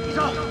locked. He's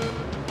off.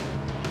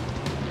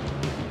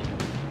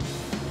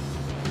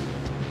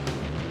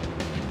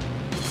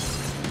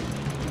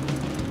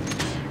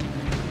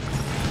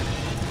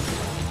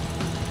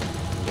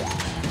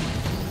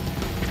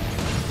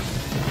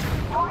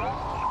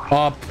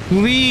 Oh,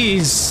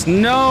 please.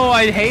 No,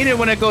 I hate it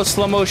when it goes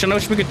slow motion. I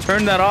wish we could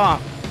turn that off.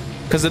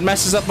 Because it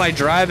messes up my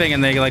driving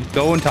and they like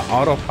go into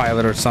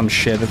autopilot or some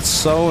shit. It's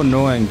so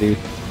annoying, dude.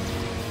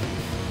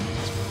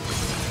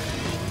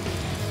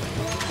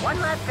 One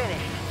lap finish.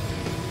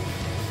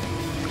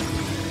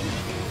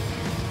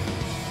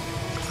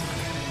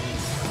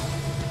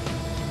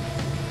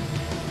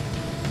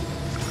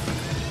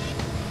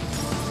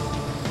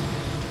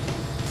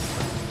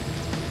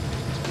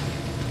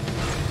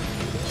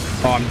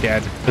 Oh, I'm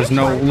dead. There's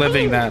no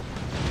living that.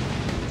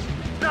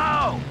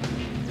 No!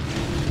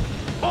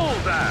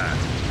 Bullseye!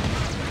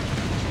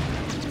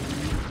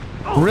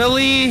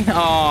 Really? Oh,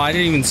 I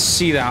didn't even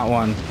see that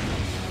one.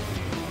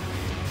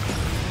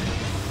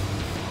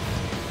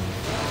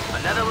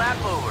 Another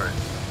lap over.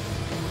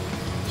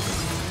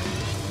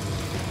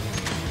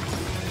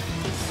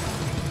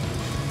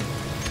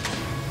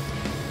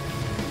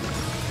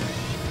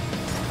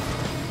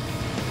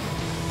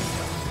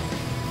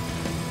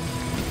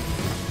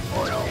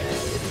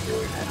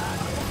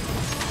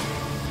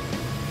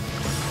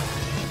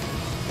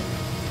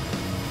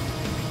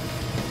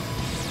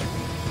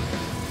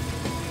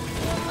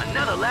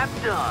 Another lap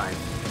done.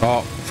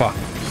 Oh, fuck.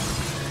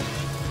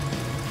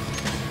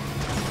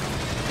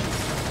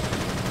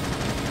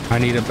 I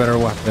need a better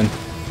weapon.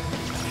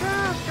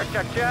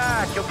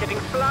 Cha-cha-cha, you're getting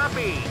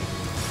sloppy.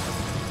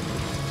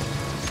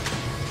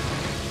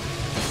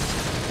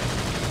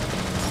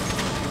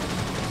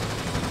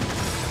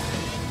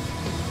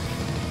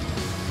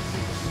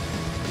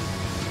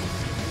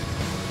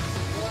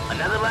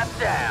 Another lap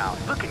down.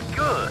 Looking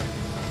good.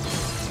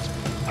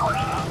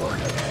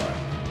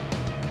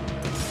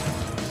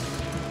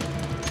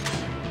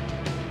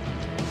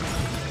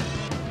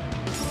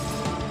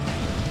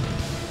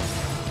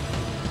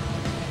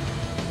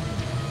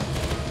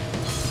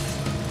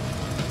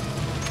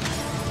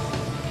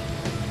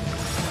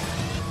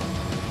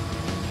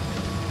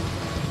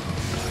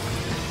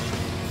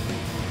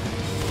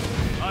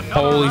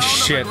 Holy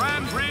shit. Oh,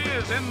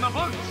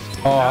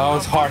 that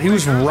was hard. He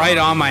was right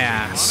on my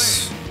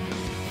ass.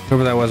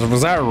 Whoever that was.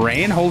 Was that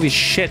Rain? Holy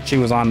shit, she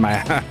was on my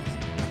ass.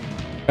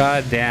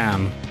 God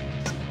damn.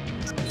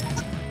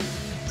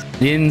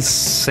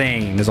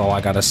 Insane is all I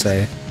gotta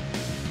say.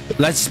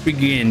 Let's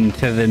begin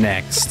to the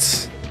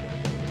next.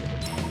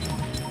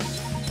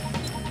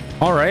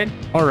 Alright,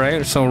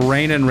 alright. So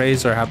Rain and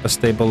Razor have to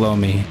stay below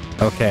me.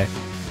 Okay.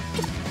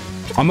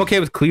 I'm okay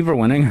with Cleaver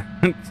winning.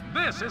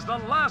 This is the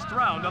last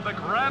round of the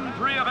Grand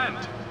Prix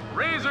event.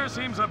 Razor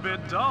seems a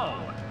bit dull.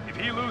 If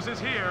he loses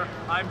here,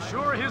 I'm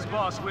sure his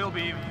boss will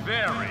be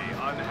very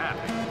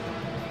unhappy.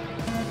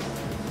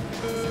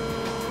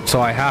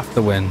 So I have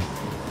to win.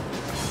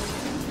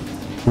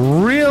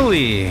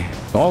 Really?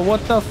 Oh,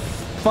 what the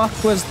fuck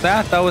was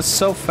that? That was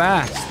so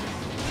fast.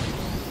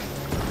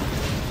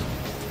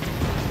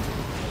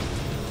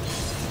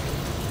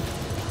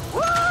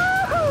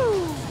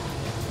 Woohoo!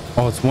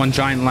 Oh, it's one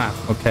giant lap.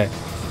 Okay.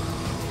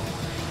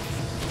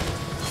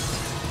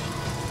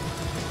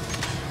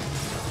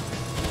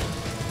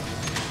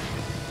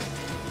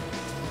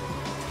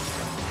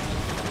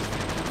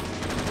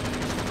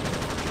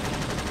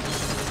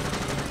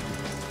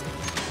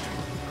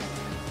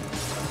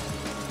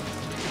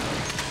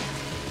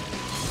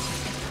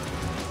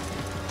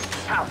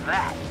 How's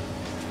that?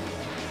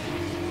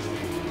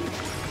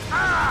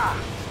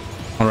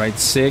 All right,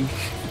 Sig.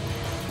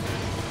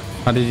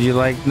 How did you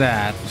like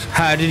that?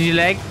 How did you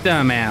like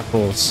them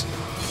apples?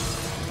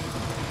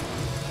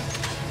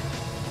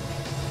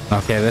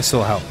 Okay, this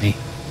will help me.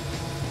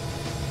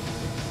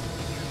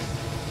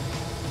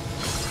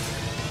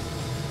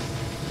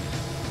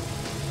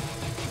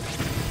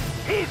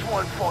 Here's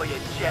one for you,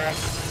 Jack.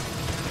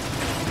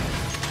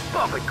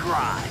 Bump and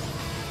grind.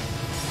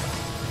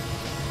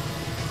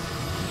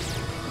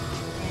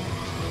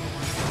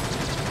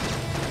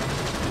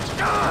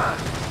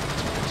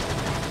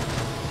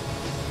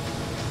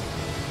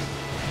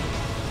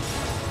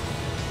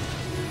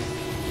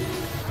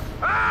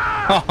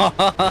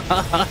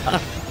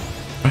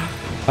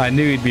 I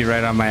knew he'd be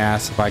right on my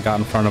ass if I got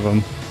in front of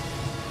him.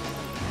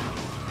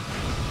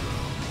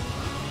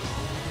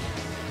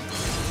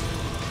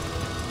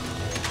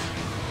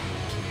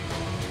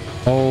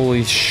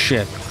 Holy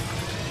shit.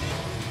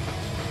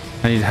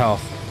 I need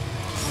health.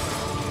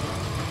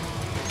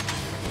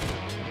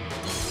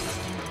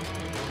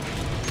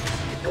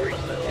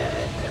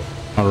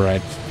 All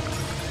right.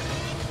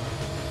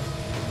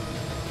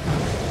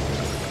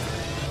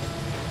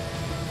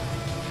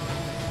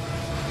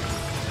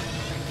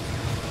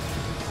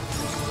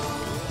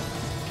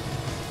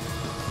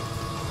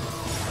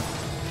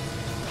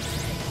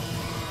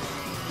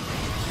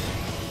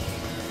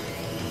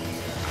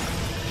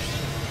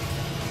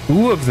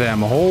 Two of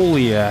them.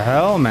 Holy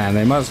hell, man.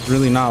 They must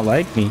really not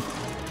like me.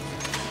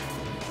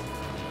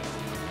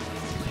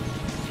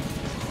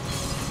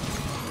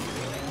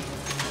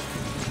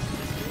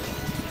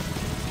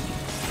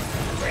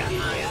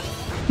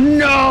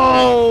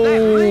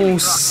 No!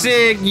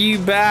 Sig, you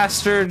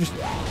bastard.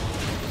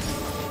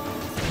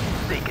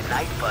 Say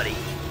goodnight, buddy.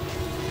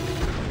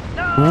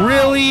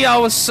 Really? I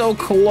was so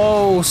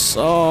close.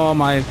 Oh,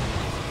 my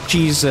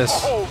Jesus.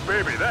 Oh,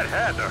 baby, that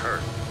had to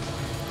hurt.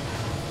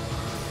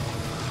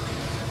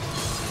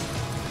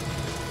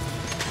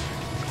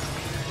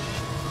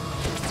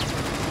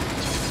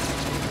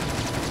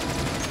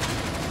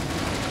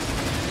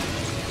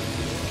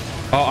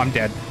 Oh, I'm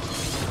dead.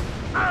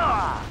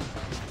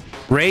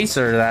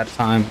 Racer that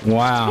time.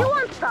 Wow. You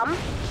want some?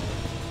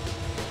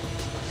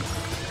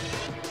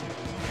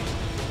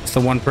 It's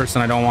the one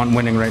person I don't want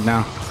winning right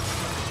now.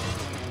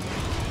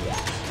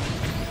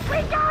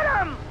 We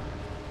got him!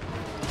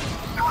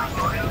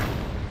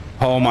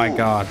 Oh my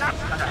God.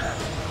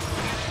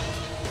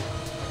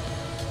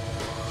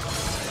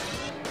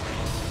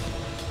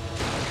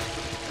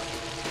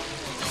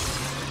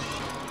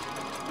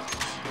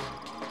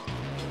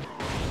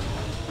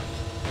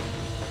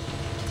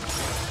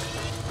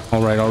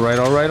 All right, all right,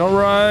 all right, all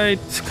right.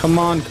 Come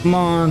on, come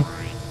on.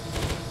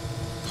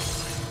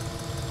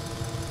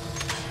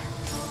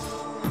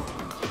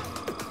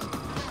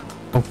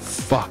 Oh,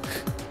 fuck.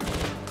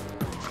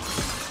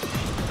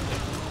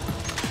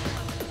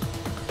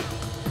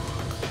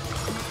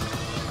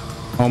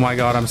 Oh my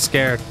God, I'm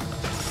scared.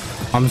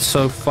 I'm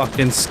so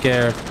fucking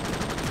scared.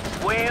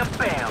 Wham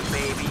bam,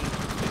 baby.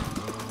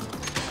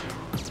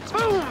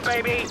 Boom,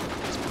 baby.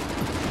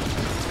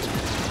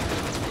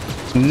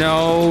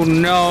 No,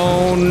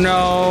 no,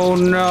 no,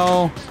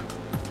 no.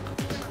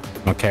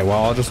 Okay,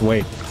 well, I'll just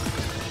wait.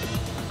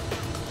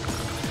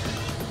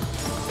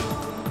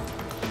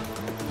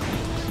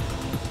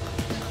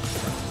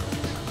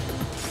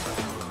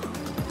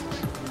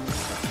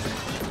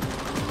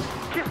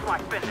 Kiss my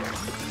fender.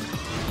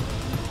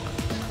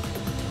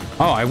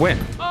 Oh, I win.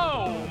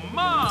 Oh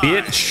my!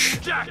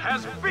 Bitch. Jack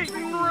has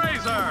beaten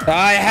Razor.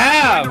 I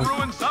have. Trying to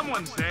ruin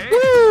someone's day.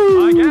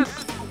 Woo. I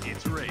guess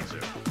it's Razor.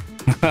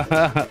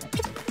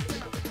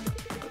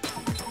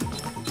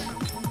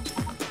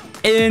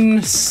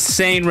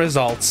 Insane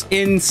results.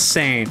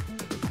 Insane.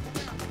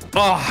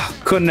 Oh,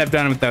 couldn't have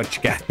done it without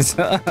you guys.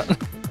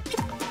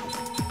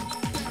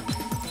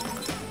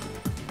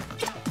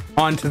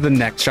 On to the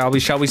next, shall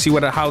we? Shall we see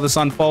how this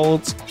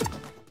unfolds?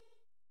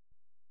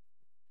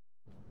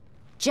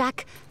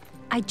 Jack,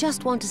 I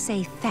just want to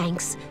say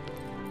thanks.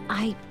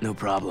 No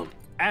problem.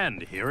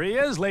 And here he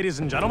is, ladies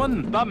and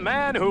gentlemen, the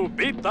man who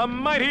beat the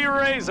mighty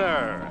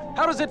Razor.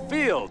 How does it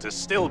feel to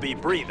still be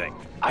breathing?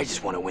 I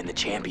just want to win the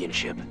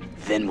championship.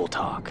 Then we'll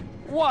talk.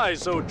 Why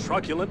so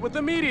truculent with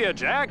the media,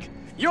 Jack?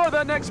 You're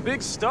the next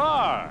big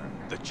star.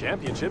 The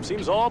championship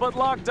seems all but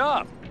locked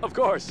up. Of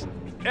course,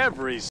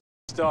 every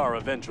star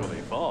eventually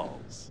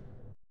falls.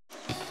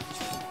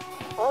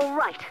 All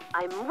right,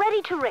 I'm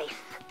ready to race.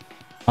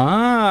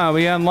 Ah,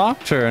 we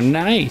unlocked her.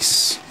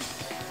 Nice.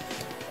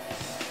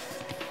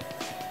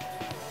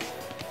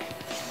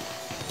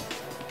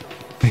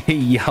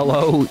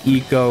 Yellow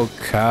Eco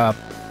Cup.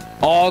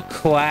 All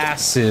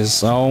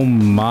classes. Oh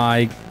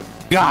my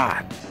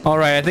God. All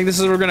right, I think this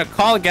is what we're gonna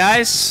call it,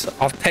 guys.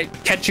 I'll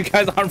catch you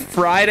guys on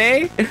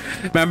Friday.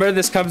 Remember,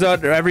 this comes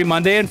out every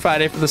Monday and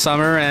Friday for the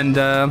summer, and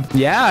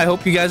yeah, I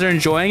hope you guys are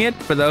enjoying it.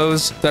 For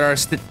those that are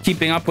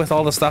keeping up with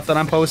all the stuff that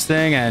I'm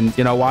posting and,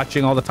 you know,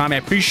 watching all the time, I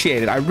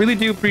appreciate it. I really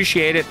do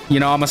appreciate it. You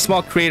know, I'm a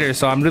small creator,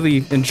 so I'm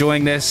really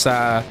enjoying this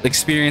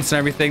experience and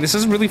everything. This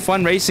is a really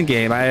fun racing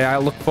game. I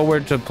look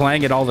forward to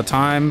playing it all the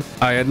time.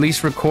 I at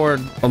least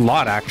record a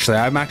lot, actually.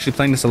 I'm actually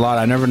playing this a lot.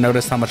 I never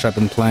noticed how much I've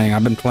been playing.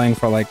 I've been playing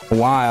for like a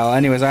while.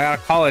 Anyways, I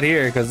gotta call it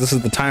here because this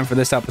is the time for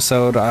this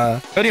episode.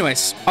 But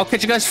anyways, I'll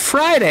catch you guys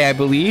Friday, I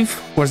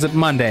believe. Or is it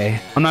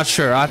Monday? I'm not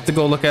sure. I have to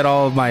go look at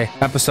all of my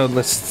episode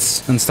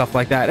lists and stuff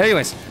like that.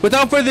 Anyways,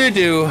 without further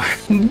ado,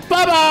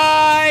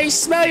 bye-bye.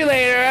 Smell you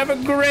later. Have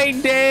a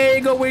great day.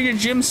 Go wear your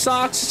gym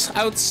socks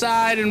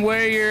outside and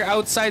wear your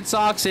outside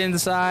socks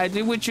inside.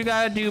 Do what you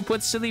gotta do.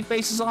 Put silly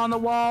faces on the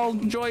wall.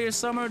 Enjoy your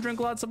summer. Drink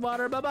lots of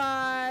water.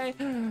 Bye-bye.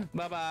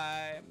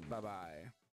 Bye-bye. Bye-bye.